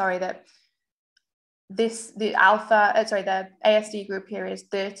mentioned, sorry, that the ASD group here is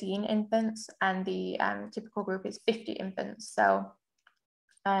 13 infants, and the typical group is 50 infants. So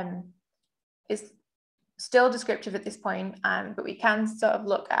is still descriptive at this point, but we can sort of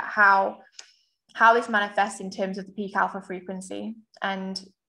look at how this manifests in terms of the peak alpha frequency. And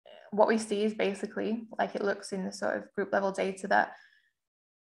what we see is basically, like it looks in the sort of group level data, that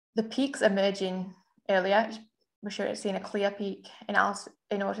the peaks emerging earlier. We're sure it's seeing a clear peak in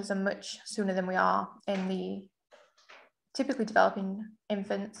autism much sooner than we are in the typically developing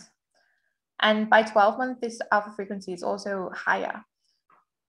infants. And by 12 months, this alpha frequency is also higher.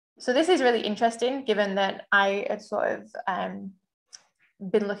 So this is really interesting, given that I had sort of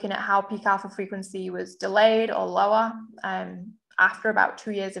been looking at how peak alpha frequency was delayed or lower after about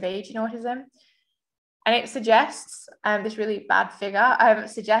 2 years of age in autism. And it suggests, this really bad figure,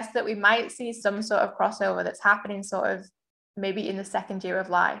 suggests that we might see some sort of crossover that's happening sort of maybe in the second year of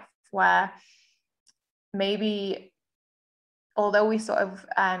life, where maybe, although we sort of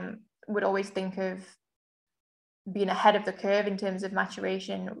would always think of being ahead of the curve in terms of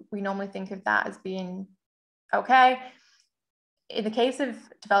maturation, we normally think of that as being okay. In the case of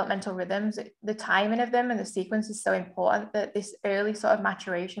developmental rhythms, the timing of them and the sequence is so important that this early sort of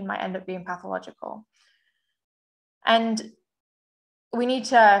maturation might end up being pathological. And we need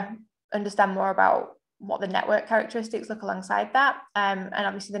to understand more about what the network characteristics look alongside that. And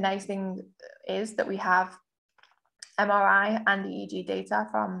obviously the nice thing is that we have MRI and EEG data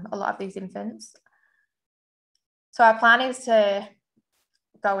from a lot of these infants. So our plan is to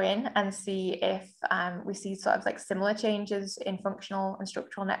go in and see if we see sort of like similar changes in functional and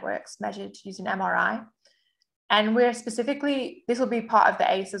structural networks measured using MRI. And we're specifically, this will be part of the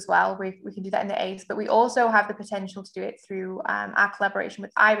ACE as well. We can do that in the ACE, but we also have the potential to do it through our collaboration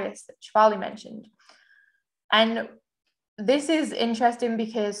with IBIS that Shivali mentioned. And this is interesting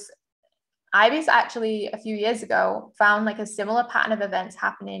because IBIS actually a few years ago found like a similar pattern of events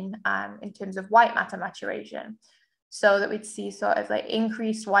happening in terms of white matter maturation. So that we'd see sort of like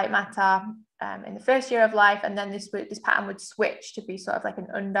increased white matter in the first year of life, and then this pattern would switch to be sort of like an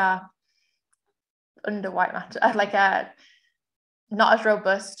under white matter, like a not as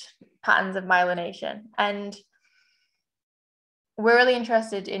robust patterns of myelination. And we're really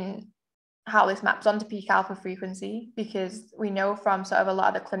interested in how this maps onto peak alpha frequency, because we know from sort of a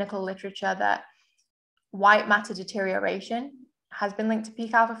lot of the clinical literature that white matter deterioration has been linked to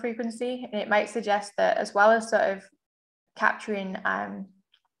peak alpha frequency. And it might suggest that, as well as sort of capturing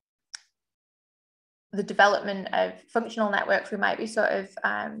the development of functional networks, we might be sort of,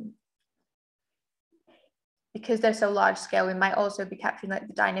 because they're so large scale, we might also be capturing like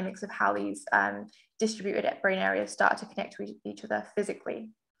the dynamics of how these distributed brain areas start to connect to each other physically.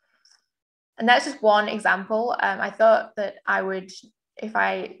 And that's just one example. I thought that I would, if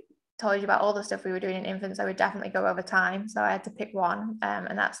I told you about all the stuff we were doing in infants, I would definitely go over time. So I had to pick one,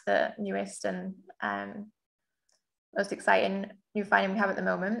 and that's the newest and most exciting new finding we have at the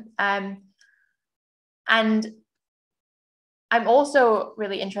moment. And I'm also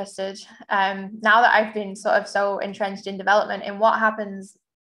really interested, now that I've been sort of so entrenched in development, in what happens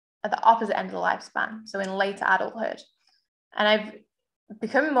at the opposite end of the lifespan, so in later adulthood. And I've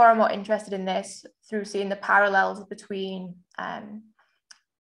becoming more and more interested in this through seeing the parallels between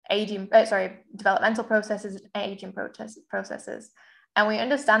developmental processes and aging processes. And we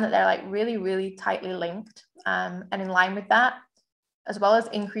understand that they're like really, really tightly linked. And in line with that, as well as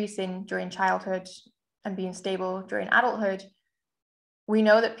increasing during childhood and being stable during adulthood, we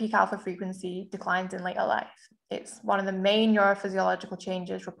know that peak alpha frequency declines in later life. It's one of the main neurophysiological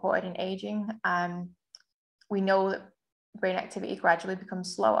changes reported in aging. We know that brain activity gradually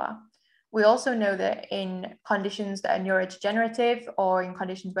becomes slower. We also know that in conditions that are neurodegenerative, or in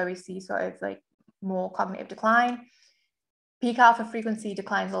conditions where we see sort of like more cognitive decline, peak alpha frequency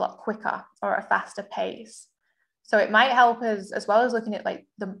declines a lot quicker or at a faster pace. So it might help us, as well as looking at like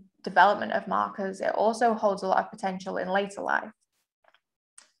the development of markers, it also holds a lot of potential in later life.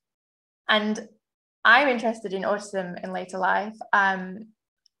 And I'm interested in autism in later life.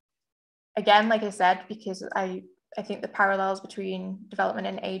 Again, like I said, because I think the parallels between development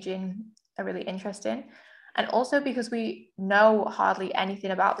and aging are really interesting. And also because we know hardly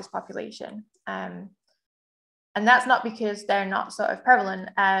anything about this population. And that's not because they're not sort of prevalent.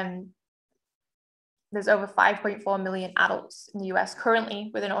 There's over 5.4 million adults in the US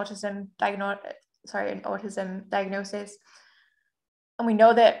currently with an autism diagnosis. And we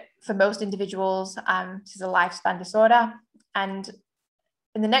know that for most individuals, this is a lifespan disorder. And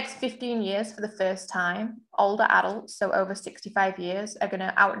in the next 15 years, for the first time, older adults, so over 65 years, are going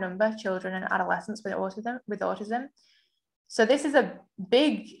to outnumber children and adolescents with autism. So this is a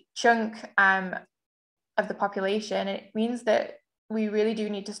big chunk of the population. It means that we really do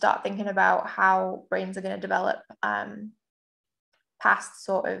need to start thinking about how brains are going to develop past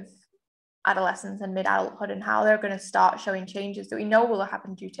sort of adolescence and mid-adulthood, and how they're going to start showing changes that we know will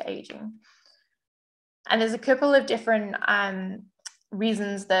happen due to aging. And there's a couple of different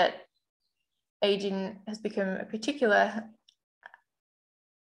reasons that aging has become a particular,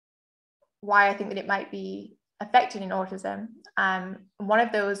 why I think that it might be affected in autism. One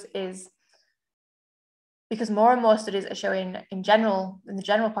of those is because more and more studies are showing in the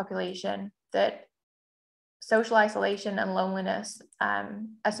general population, that social isolation and loneliness are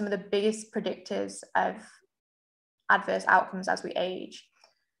some of the biggest predictors of adverse outcomes as we age.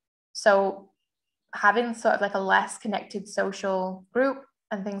 So having sort of like a less connected social group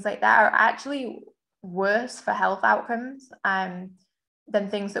and things like that are actually worse for health outcomes than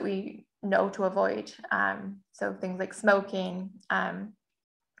things that we know to avoid. So things like smoking,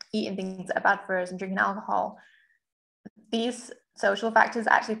 eating things that are bad for us, and drinking alcohol. These social factors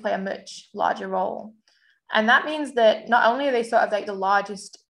actually play a much larger role. And that means that not only are they sort of like the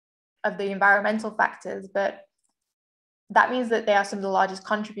largest of the environmental factors, but that means that they are some of the largest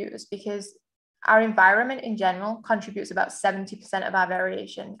contributors, because our environment in general contributes about 70% of our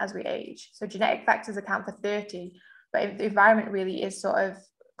variation as we age. So genetic factors account for 30, but the environment really is sort of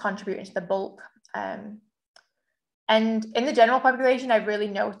contributing to the bulk. And in the general population, I've really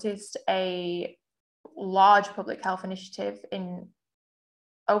noticed a large public health initiative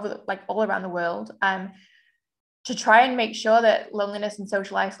all around the world to try and make sure that loneliness and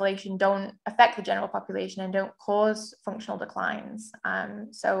social isolation don't affect the general population and don't cause functional declines.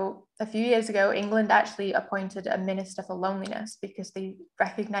 So a few years ago, England actually appointed a minister for loneliness because they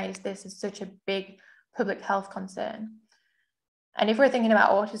recognized this as such a big public health concern. And if we're thinking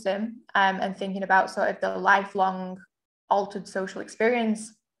about autism and thinking about sort of the lifelong altered social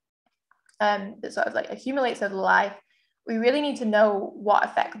experience that sort of like accumulates over life, we really need to know what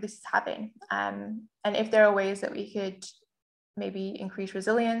effect this is having. And if there are ways that we could maybe increase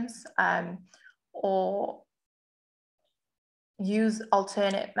resilience or use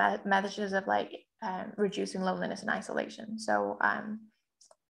alternate measures of like reducing loneliness and isolation. So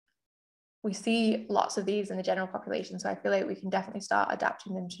we see lots of these in the general population. So I feel like we can definitely start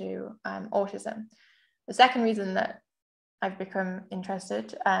adapting them to autism. The second reason that I've become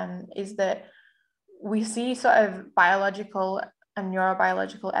interested is that we see sort of biological and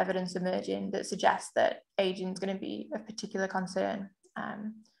neurobiological evidence emerging that suggests that aging is going to be a particular concern.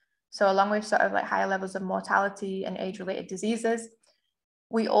 So along with sort of like higher levels of mortality and age-related diseases,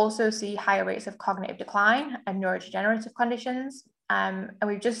 we also see higher rates of cognitive decline and neurodegenerative conditions. And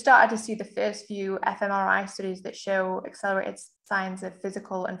we've just started to see the first few fMRI studies that show accelerated signs of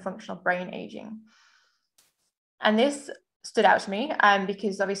physical and functional brain aging. And this stood out to me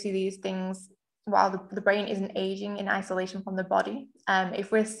because obviously these things, while the brain isn't aging in isolation from the body,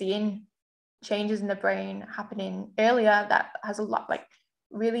 if we're seeing changes in the brain happening earlier, that has a lot, like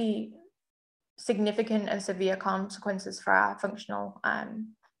really significant and severe consequences for our functional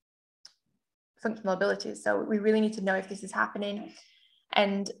abilities. So we really need to know if this is happening.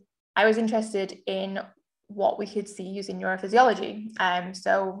 And I was interested in what we could see using neurophysiology.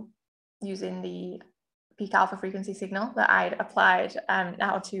 So using the peak alpha frequency signal that I'd applied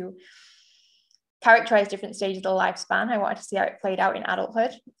now to characterize different stages of the lifespan. I wanted to see how it played out in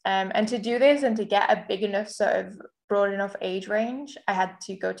adulthood. And to do this and to get a big enough, sort of broad enough age range, I had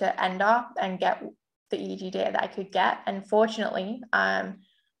to go to ENDA and get the EEG data that I could get. And fortunately,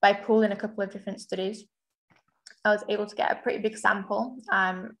 by pooling a couple of different studies, I was able to get a pretty big sample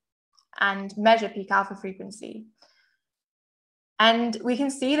and measure peak alpha frequency. And we can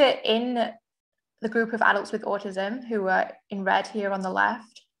see that in the group of adults with autism, who are in red here on the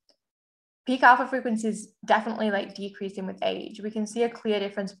left, peak alpha frequency is definitely like decreasing with age. We can see a clear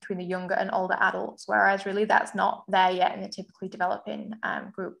difference between the younger and older adults, whereas really that's not there yet in the typically developing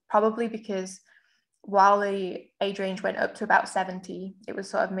group, probably because while the age range went up to about 70, it was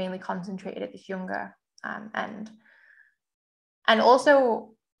sort of mainly concentrated at this younger end. And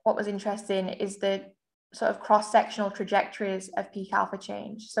also what was interesting is the sort of cross-sectional trajectories of peak alpha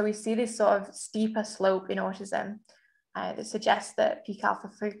change. So we see this sort of steeper slope in autism that suggests that peak alpha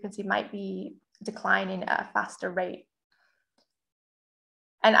frequency might be declining at a faster rate.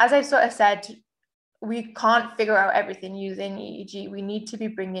 And as I sort of said, we can't figure out everything using EEG. We need to be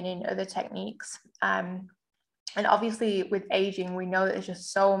bringing in other techniques. And obviously with aging, we know that there's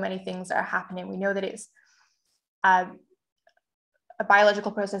just so many things that are happening. We know that it's a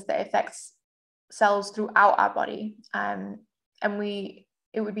biological process that affects cells throughout our body. And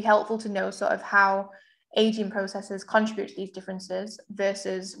it would be helpful to know sort of how aging processes contribute to these differences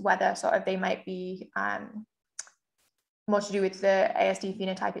versus whether sort of they might be more to do with the ASD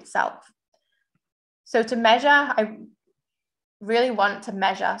phenotype itself. So to measure, I really want to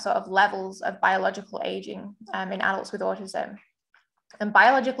measure sort of levels of biological aging in adults with autism. And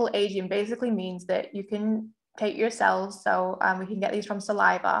biological aging basically means that you can take your cells, so we can get these from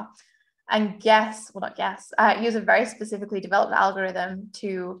saliva, and use a very specifically developed algorithm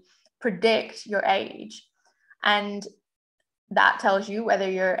to predict your age. And that tells you whether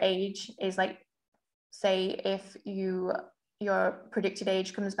your age is like, say, if your predicted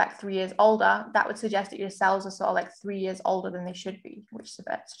age comes back 3 years older, that would suggest that your cells are sort of like 3 years older than they should be, which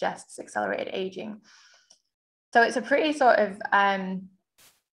suggests accelerated aging. So it's a pretty sort of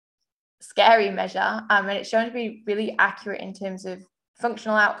scary measure, and it's shown to be really accurate in terms of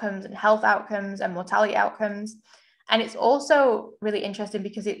functional outcomes and health outcomes and mortality outcomes. And it's also really interesting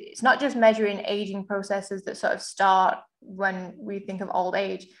because it's not just measuring aging processes that sort of start when we think of old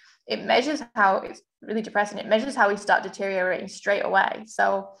age. It measures how, it's really depressing, it measures how we start deteriorating straight away.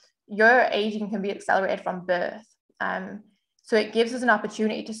 So your aging can be accelerated from birth. So it gives us an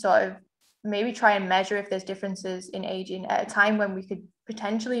opportunity to sort of maybe try and measure if there's differences in aging at a time when we could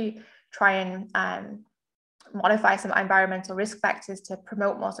potentially try and modify some environmental risk factors to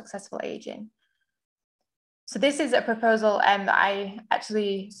promote more successful aging. So this is a proposal that I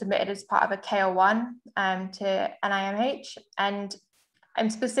actually submitted as part of a KO1 to NIMH, and I'm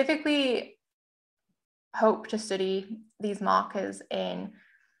specifically hope to study these markers in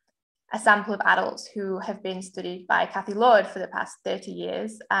a sample of adults who have been studied by Kathy Lord for the past 30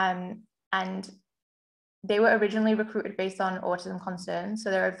 years. And they were originally recruited based on autism concerns.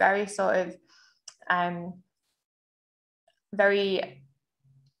 So they're a very sort of very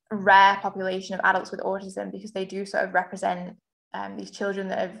rare population of adults with autism, because they do sort of represent these children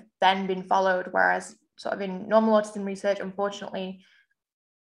that have then been followed, whereas sort of in normal autism research, unfortunately,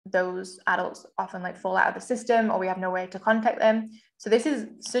 those adults often like fall out of the system or we have no way to contact them. So this is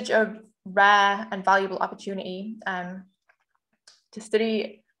such a rare and valuable opportunity to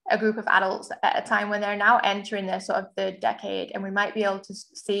study a group of adults at a time when they're now entering their sort of third decade, and we might be able to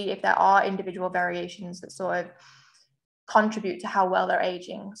see if there are individual variations that sort of contribute to how well they're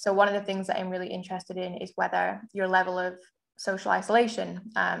aging. So one of the things that I'm really interested in is whether your level of social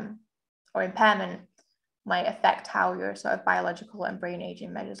isolation or impairment might affect how your sort of biological and brain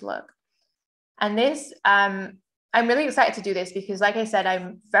aging measures look. And this, I'm really excited to do this because, like I said,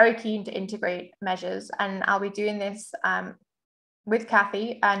 I'm very keen to integrate measures, and I'll be doing this with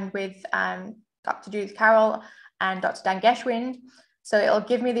Kathy and with Dr. Judith Carroll and Dr. Dan Geschwind. So it'll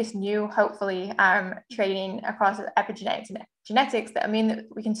give me this new, hopefully, training across epigenetics and genetics that mean that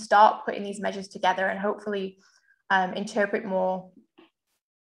we can start putting these measures together and hopefully interpret more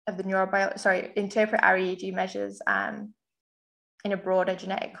of the interpret our EEG measures in a broader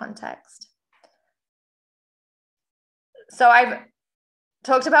genetic context. So I've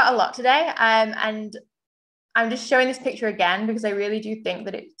talked about a lot today, and I'm just showing this picture again because I really do think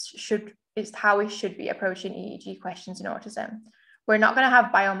that it's how we should be approaching EEG questions in autism. We're not going to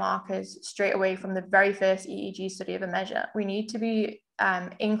have biomarkers straight away from the very first EEG study of a measure. We need to be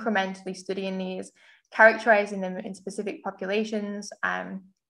incrementally studying these, characterizing them in specific populations, and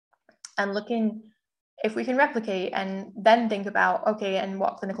looking if we can replicate, and then think about, okay, and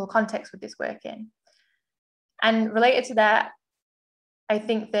what clinical context would this work in? And related to that, I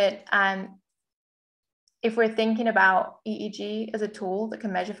think that if we're thinking about EEG as a tool that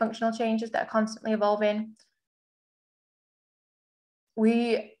can measure functional changes that are constantly evolving,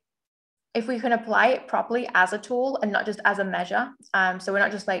 if we can apply it properly as a tool and not just as a measure, so we're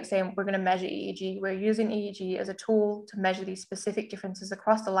not just like saying we're going to measure EEG, we're using EEG as a tool to measure these specific differences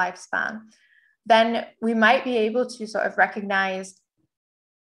across the lifespan, then we might be able to sort of recognize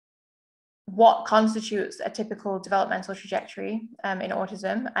what constitutes a typical developmental trajectory in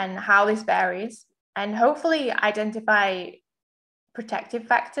autism and how this varies, and hopefully identify protective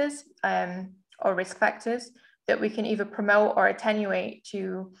factors or risk factors that we can either promote or attenuate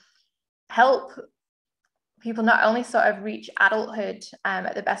to help people not only sort of reach adulthood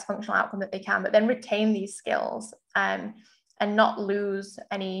at the best functional outcome that they can, but then retain these skills and not lose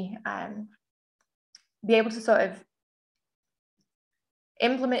any, be able to sort of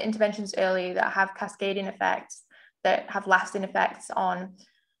implement interventions early that have cascading effects, that have lasting effects on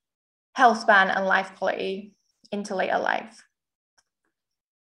health span and life quality into later life.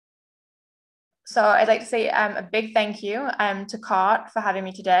 So I'd like to say a big thank you to CART for having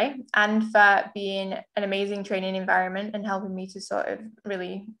me today, and for being an amazing training environment and helping me to sort of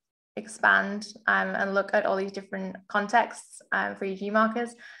really expand and look at all these different contexts for EEG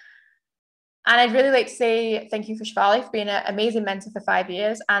markers. And I'd really like to say thank you for Shefali for being an amazing mentor for 5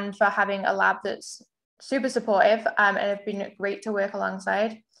 years, and for having a lab that's super supportive and have been great to work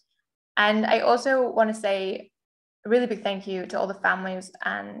alongside. And I also want to say a really big thank you to all the families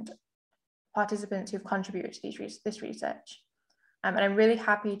and participants who've contributed to this research. And I'm really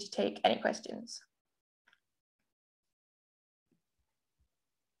happy to take any questions.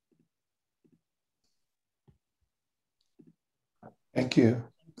 Thank you.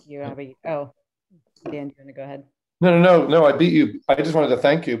 Thank you, Abby. Oh, Dan, you want to go ahead? No, I beat you. I just wanted to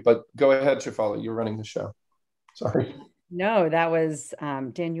thank you, but go ahead, Shefali. You're running the show. Sorry. No, that was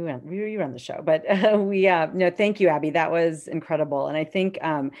Dan. You run the show, but no, thank you, Abby. That was incredible. And I think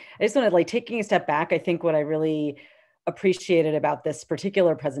I just wanted, like, taking a step back. I think what I really appreciated about this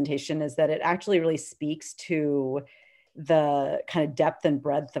particular presentation is that it actually really speaks to the kind of depth and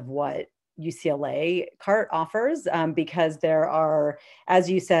breadth of what UCLA CART offers, because there are, as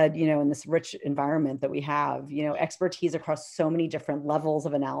you said, in this rich environment that we have, expertise across so many different levels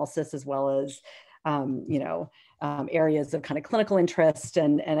of analysis, as well as areas of kind of clinical interest.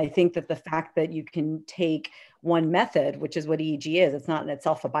 And I think that the fact that you can take one method, which is what EEG is, it's not in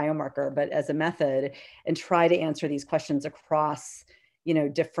itself a biomarker, but as a method, and try to answer these questions across,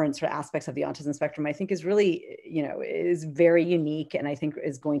 different sort of aspects of the autism spectrum, I think is really, is very unique, and I think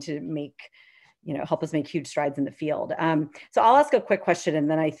is going to make, help us make huge strides in the field. So I'll ask a quick question, and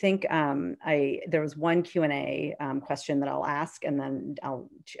then I think there was one Q&A question that I'll ask, and then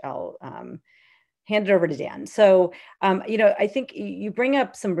I'll hand it over to Dan. So, I think you bring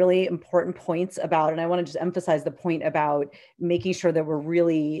up some really important points about, and I want to just emphasize the point about making sure that we're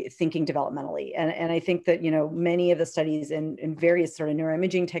really thinking developmentally. And I think that, many of the studies in various sort of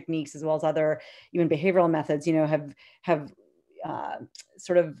neuroimaging techniques, as well as other even behavioral methods, have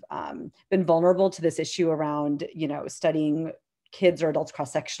sort of been vulnerable to this issue around, studying kids or adults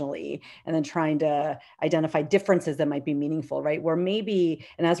cross-sectionally, and then trying to identify differences that might be meaningful, right? Where maybe,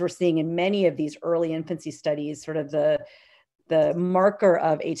 and as we're seeing in many of these early infancy studies, sort of the marker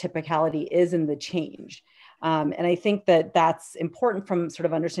of atypicality is in the change. And I think that that's important from sort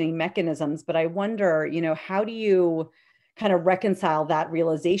of understanding mechanisms, but I wonder, how do you kind of reconcile that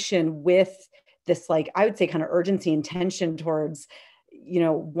realization with this, like, I would say kind of urgency and tension towards,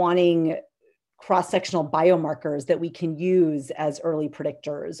 wanting cross-sectional biomarkers that we can use as early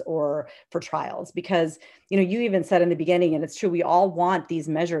predictors or for trials? Because, you even said in the beginning, and it's true, we all want these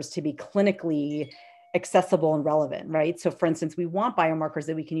measures to be clinically accessible and relevant, right? So for instance, we want biomarkers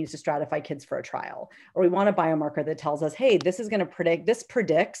that we can use to stratify kids for a trial, or we want a biomarker that tells us, hey, this is going to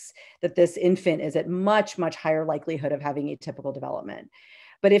predicts that this infant is at much, much higher likelihood of having atypical development.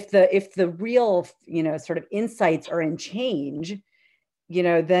 But if the real, sort of insights are in change,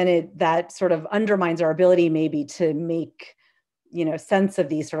 then that sort of undermines our ability maybe to make, sense of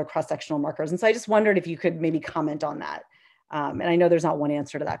these sort of cross-sectional markers. And so I just wondered if you could maybe comment on that. And I know there's not one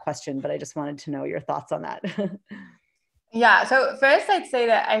answer to that question, but I just wanted to know your thoughts on that. Yeah, so first I'd say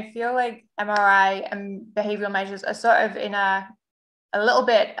that I feel like MRI and behavioral measures are sort of in a little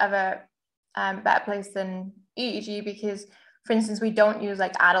bit of a better place than EEG, because, for instance, we don't use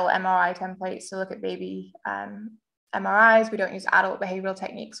like adult MRI templates to look at baby MRIs. We don't use adult behavioral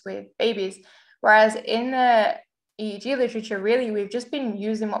techniques with babies. Whereas in the EEG literature, really, we've just been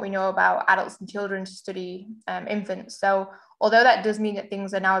using what we know about adults and children to study infants. So although that does mean that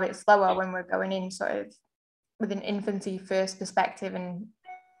things are now a bit slower when we're going in sort of with an infancy first perspective and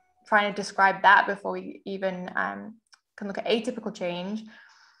trying to describe that before we even can look at atypical change,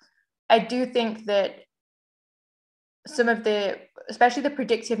 I do think that some of the, especially the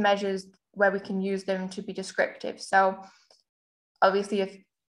predictive measures where we can use them to be descriptive. So obviously, if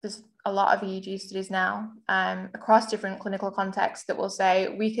there's a lot of EEG studies now across different clinical contexts that will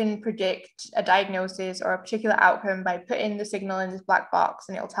say we can predict a diagnosis or a particular outcome by putting the signal in this black box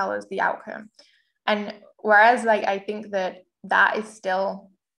and it'll tell us the outcome. And whereas like I think that that is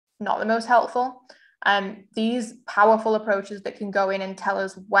still not the most helpful, these powerful approaches that can go in and tell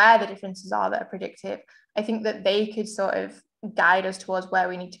us where the differences are that are predictive, I think that they could sort of guide us towards where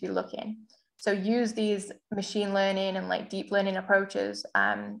we need to be looking. So use these machine learning and like deep learning approaches,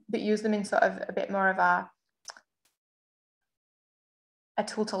 but use them in sort of a bit more of a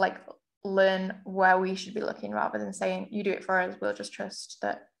tool to like learn where we should be looking rather than saying, you do it for us, we'll just trust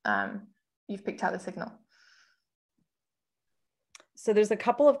that you've picked out the signal. So there's a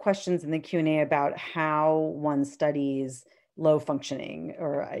couple of questions in the Q&A about how one studies low functioning,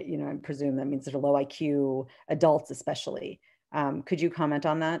 or, you know, I presume that means sort of low IQ adults especially. Could you comment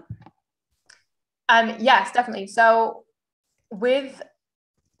on that? Yes, definitely. So with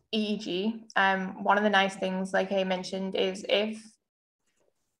EEG, one of the nice things, like I mentioned, is if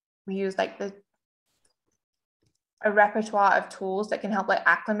we use like a repertoire of tools that can help like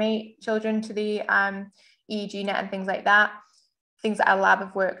acclimate children to the EEG net and things like that, things that our lab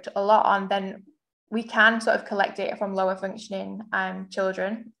have worked a lot on, then we can sort of collect data from lower functioning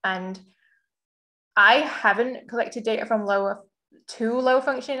children. And I haven't collected data from low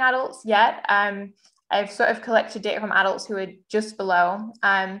functioning adults yet. I've sort of collected data from adults who are just below,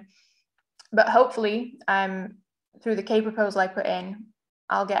 but hopefully through the K proposal I put in,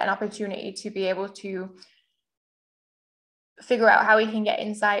 I'll get an opportunity to be able to figure out how we can get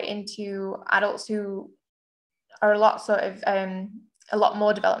insight into adults who are a lot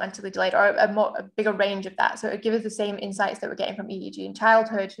more developmentally delayed, or a bigger range of that. So it gives us the same insights that we're getting from EEG in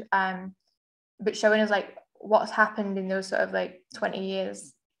childhood, but showing us like what's happened in those sort of like 20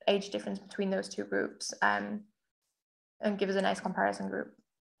 years age difference between those two groups, and give us a nice comparison group.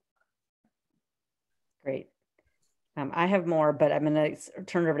 Great. I have more, but I'm going to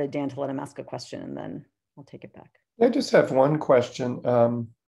turn it over to Dan to let him ask a question, and then I'll take it back. I just have one question,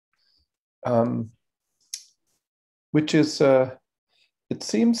 which is, it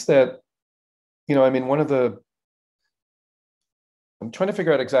seems that, you know, I mean, I'm trying to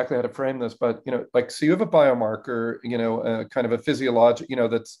figure out exactly how to frame this, but, you know, like, so you have a biomarker, you know, kind of a physiologic, you know,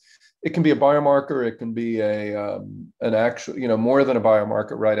 it can be a biomarker, it can be an actual, you know, more than a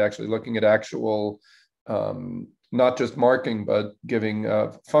biomarker, right? Actually looking at actual, not just marking, but giving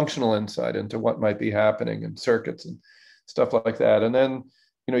functional insight into what might be happening in circuits and stuff like that. And then,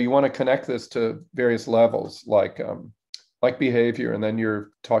 you know, you want to connect this to various levels, like behavior, and then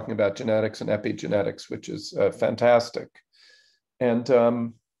you're talking about genetics and epigenetics, which is fantastic. And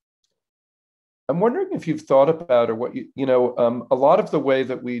I'm wondering if you've thought about, or what you know, a lot of the way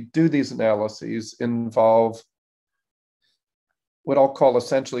that we do these analyses involve what I'll call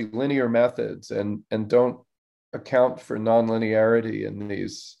essentially linear methods, and don't account for nonlinearity in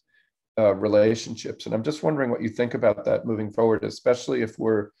these relationships. And I'm just wondering what you think about that moving forward, especially if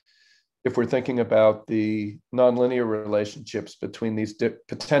we're thinking about the nonlinear relationships between these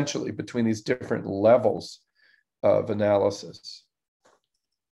potentially between these different levels of analysis.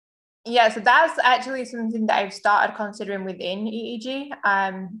 Yeah, so that's actually something that I've started considering within EEG.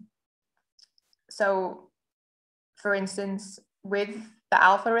 So for instance, with the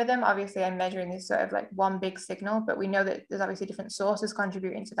alpha rhythm, obviously I'm measuring this sort of like one big signal, but we know that there's obviously different sources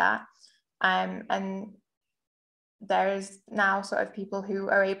contributing to that. And there's now sort of people who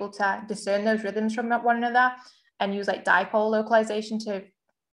are able to discern those rhythms from one another and use like dipole localization to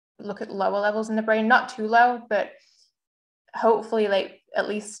look at lower levels in the brain, not too low, but hopefully like at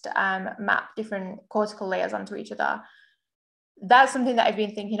least map different cortical layers onto each other. That's something that I've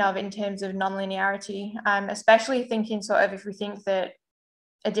been thinking of in terms of nonlinearity, especially thinking sort of if we think that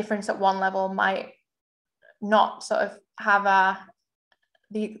a difference at one level might not sort of have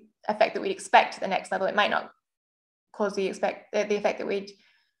the effect that we'd expect at the next level. It might not cause the effect that we'd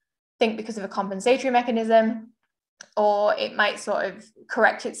think because of a compensatory mechanism, or it might sort of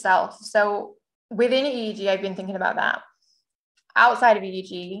correct itself. So within EEG, I've been thinking about that. Outside of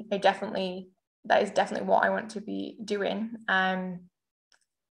EEG, that is definitely what I want to be doing, and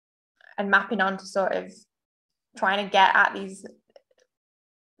mapping on to sort of trying to get at these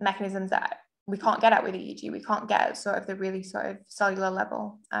mechanisms that we can't get at with EEG. We can't get at sort of the really sort of cellular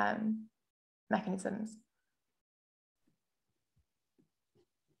level mechanisms.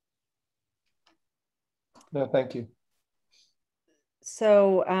 No, thank you.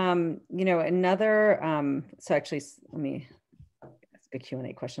 So, you know, another, so actually, let me ask a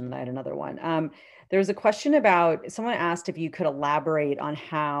Q&A question, and I had another one. There was a question about, someone asked if you could elaborate on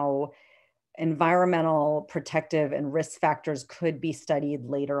how environmental, protective, and risk factors could be studied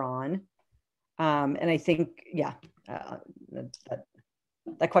later on. And I think, yeah,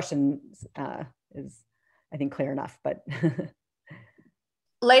 that question is, I think, clear enough, but.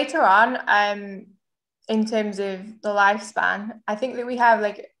 Later on, in terms of the lifespan, I think that we have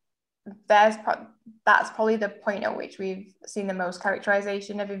like, that's probably the point at which we've seen the most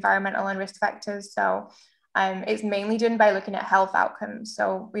characterization of environmental and risk factors. So it's mainly done by looking at health outcomes.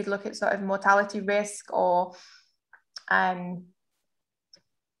 So we'd look at sort of mortality risk or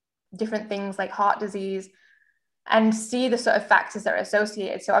different things like heart disease and see the sort of factors that are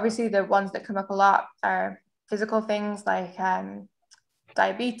associated. So obviously the ones that come up a lot are physical things like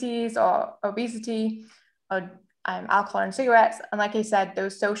diabetes or obesity or alcohol and cigarettes. And like I said,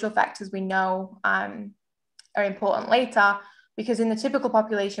 those social factors we know are important later, because in the typical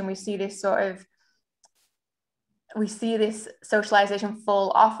population, we see this socialization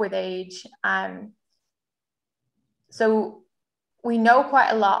fall off with age. So we know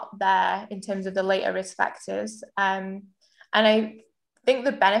quite a lot there in terms of the later risk factors. And I think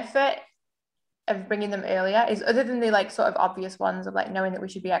the benefit of bringing them earlier is, other than the like sort of obvious ones of like knowing that we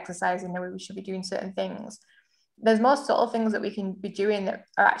should be exercising, knowing we should be doing certain things, there's more subtle things that we can be doing that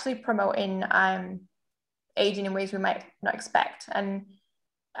are actually promoting aging in ways we might not expect. And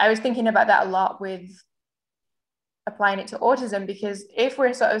I was thinking about that a lot with applying it to autism, because if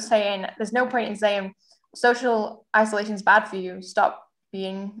we're sort of saying there's no point in saying social isolation is bad for you, stop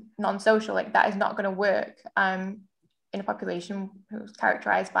being non-social, like that is not going to work in a population who's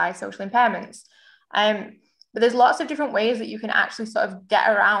characterized by social impairments. But there's lots of different ways that you can actually sort of get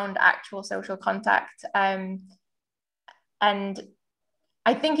around actual social contact. And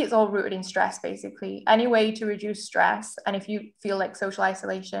I think it's all rooted in stress, basically. Any way to reduce stress, and if you feel like social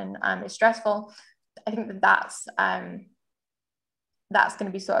isolation is stressful, I think that that's going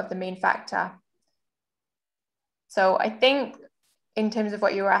to be sort of the main factor. So I think in terms of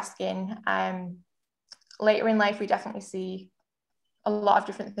what you were asking, later in life, we definitely see a lot of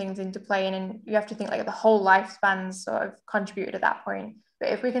different things into play, and you have to think like the whole lifespan sort of contributed at that point. But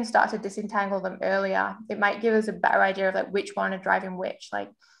if we can start to disentangle them earlier, it might give us a better idea of like which one are driving which,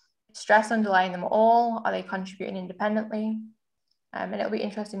 like stress underlying them all, are they contributing independently? And it'll be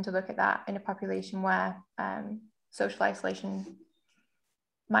interesting to look at that in a population where social isolation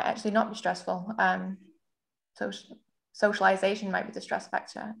might actually not be stressful. So socialization might be the stress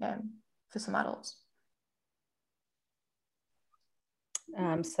factor for some adults.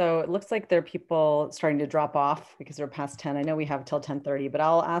 So it looks like there are people starting to drop off because we're past 10. I know we have till 10:30, but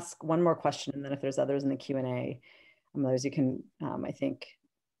I'll ask one more question, and then if there's others in the Q&A, those you can, I think,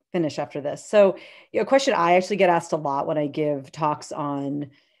 finish after this. So, a question I actually get asked a lot when I give talks on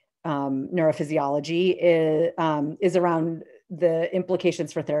neurophysiology is around the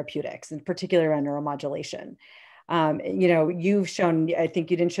implications for therapeutics, and particularly around neuromodulation. You've shown, I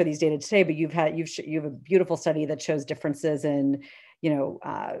think you didn't show these data today, but you have a beautiful study that shows differences in,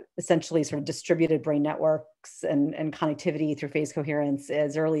 essentially sort of distributed brain networks and connectivity through phase coherence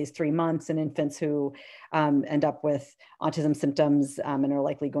as early as 3 months in infants who end up with autism symptoms and are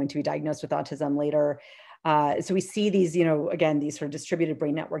likely going to be diagnosed with autism later. So we see these, again, these sort of distributed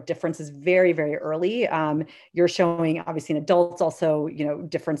brain network differences very, very early. You're showing, obviously, in adults also,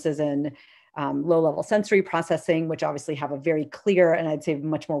 differences in low-level sensory processing, which obviously have a very clear and I'd say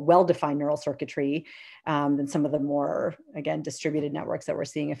much more well-defined neural circuitry than some of the more, again, distributed networks that we're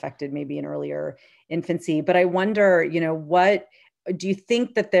seeing affected maybe in earlier infancy. But I wonder, what do you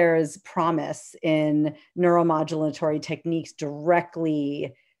think that there's promise in neuromodulatory techniques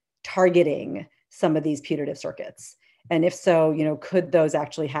directly targeting some of these putative circuits? And if so, could those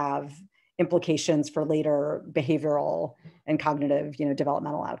actually have implications for later behavioral and cognitive,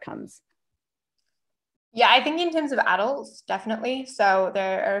 developmental outcomes? Yeah, I think in terms of adults, definitely. So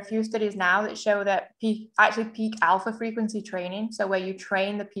there are a few studies now that show that peak alpha frequency training, so where you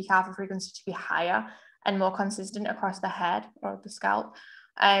train the peak alpha frequency to be higher and more consistent across the head or the scalp.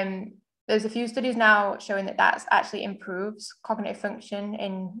 There's a few studies now showing that that's actually improves cognitive function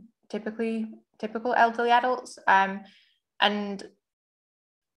in typical elderly adults. And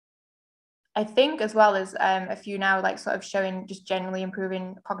I think as well as a few now like sort of showing just generally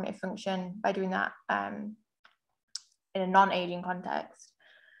improving cognitive function by doing that in a non-aging context.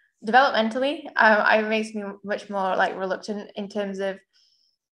 developmentally, it makes me much more like reluctant in terms of,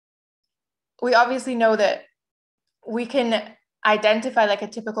 we obviously know that we can identify like a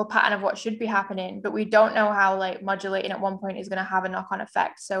typical pattern of what should be happening, but we don't know how like modulating at one point is going to have a knock-on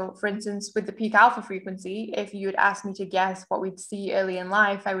effect. So for instance, with the peak alpha frequency, if you had asked me to guess what we'd see early in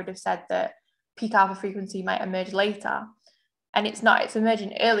life, I would have said that peak alpha frequency might emerge later, and it's not, it's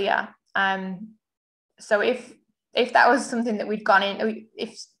emerging earlier. So if that was something that we'd gone in,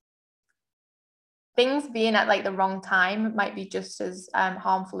 if things being at like the wrong time might be just as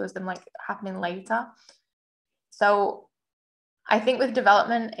harmful as them like happening later. So I think with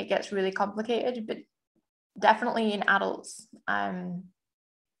development, it gets really complicated, but definitely in adults, I'd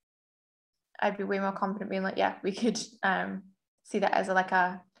be way more confident being like, yeah, we could see that as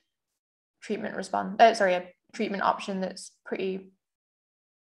a treatment a treatment option that's pretty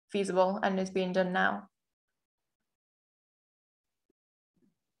feasible and is being done now.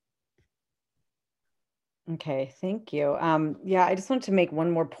 Okay, thank you. Yeah, I just wanted to make one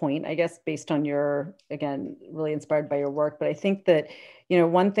more point, I guess, based on your, again, really inspired by your work. But I think that,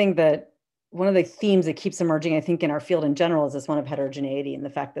 one of the themes that keeps emerging, I think, in our field in general is this one of heterogeneity, and the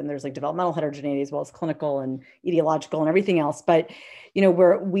fact that there's like developmental heterogeneity as well as clinical and etiological and everything else. But,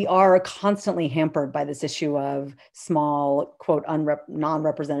 we are constantly hampered by this issue of small, quote,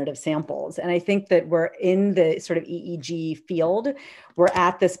 non-representative samples. And I think that we're in the sort of EEG field, we're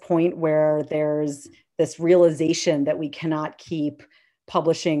at this point where there's this realization that we cannot keep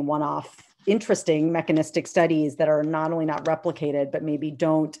publishing one-off interesting mechanistic studies that are not only not replicated, but maybe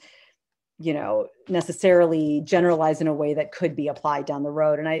don't, necessarily generalize in a way that could be applied down the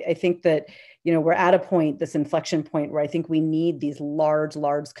road. And I think that, we're at a point, this inflection point, where I think we need these large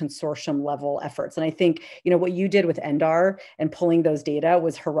consortium level efforts. And I think, what you did with ENDAR and pulling those data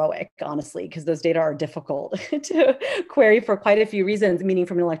was heroic, honestly, because those data are difficult to query for quite a few reasons, meaning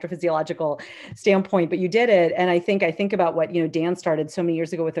from an electrophysiological standpoint, but you did it. And I think about what, Dan started so many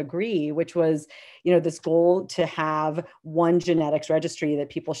years ago with AGREE, which was, this goal to have one genetics registry that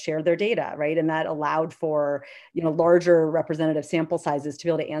people shared their data, right? And that allowed for, larger representative sample sizes to be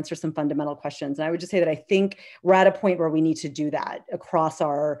able to answer some fundamental questions. And I would just say that I think we're at a point where we need to do that across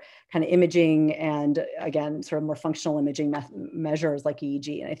our kind of imaging and, again, sort of more functional imaging measures like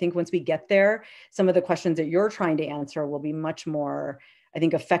EEG. And I think once we get there, some of the questions that you're trying to answer will be much more, I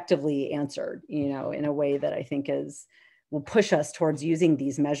think, effectively answered, in a way that I think will push us towards using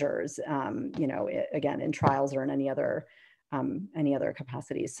these measures, again, in trials or in any other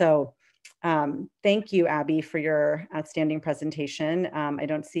capacity. So thank you, Abby, for your outstanding presentation. I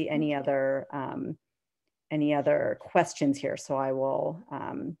don't see any other questions here, so I will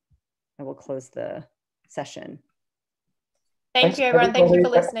close the session. Thanks, you, everyone. Thank you for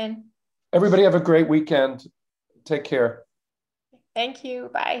listening. Everybody have a great weekend. Take care. Thank you.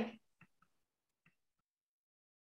 Bye.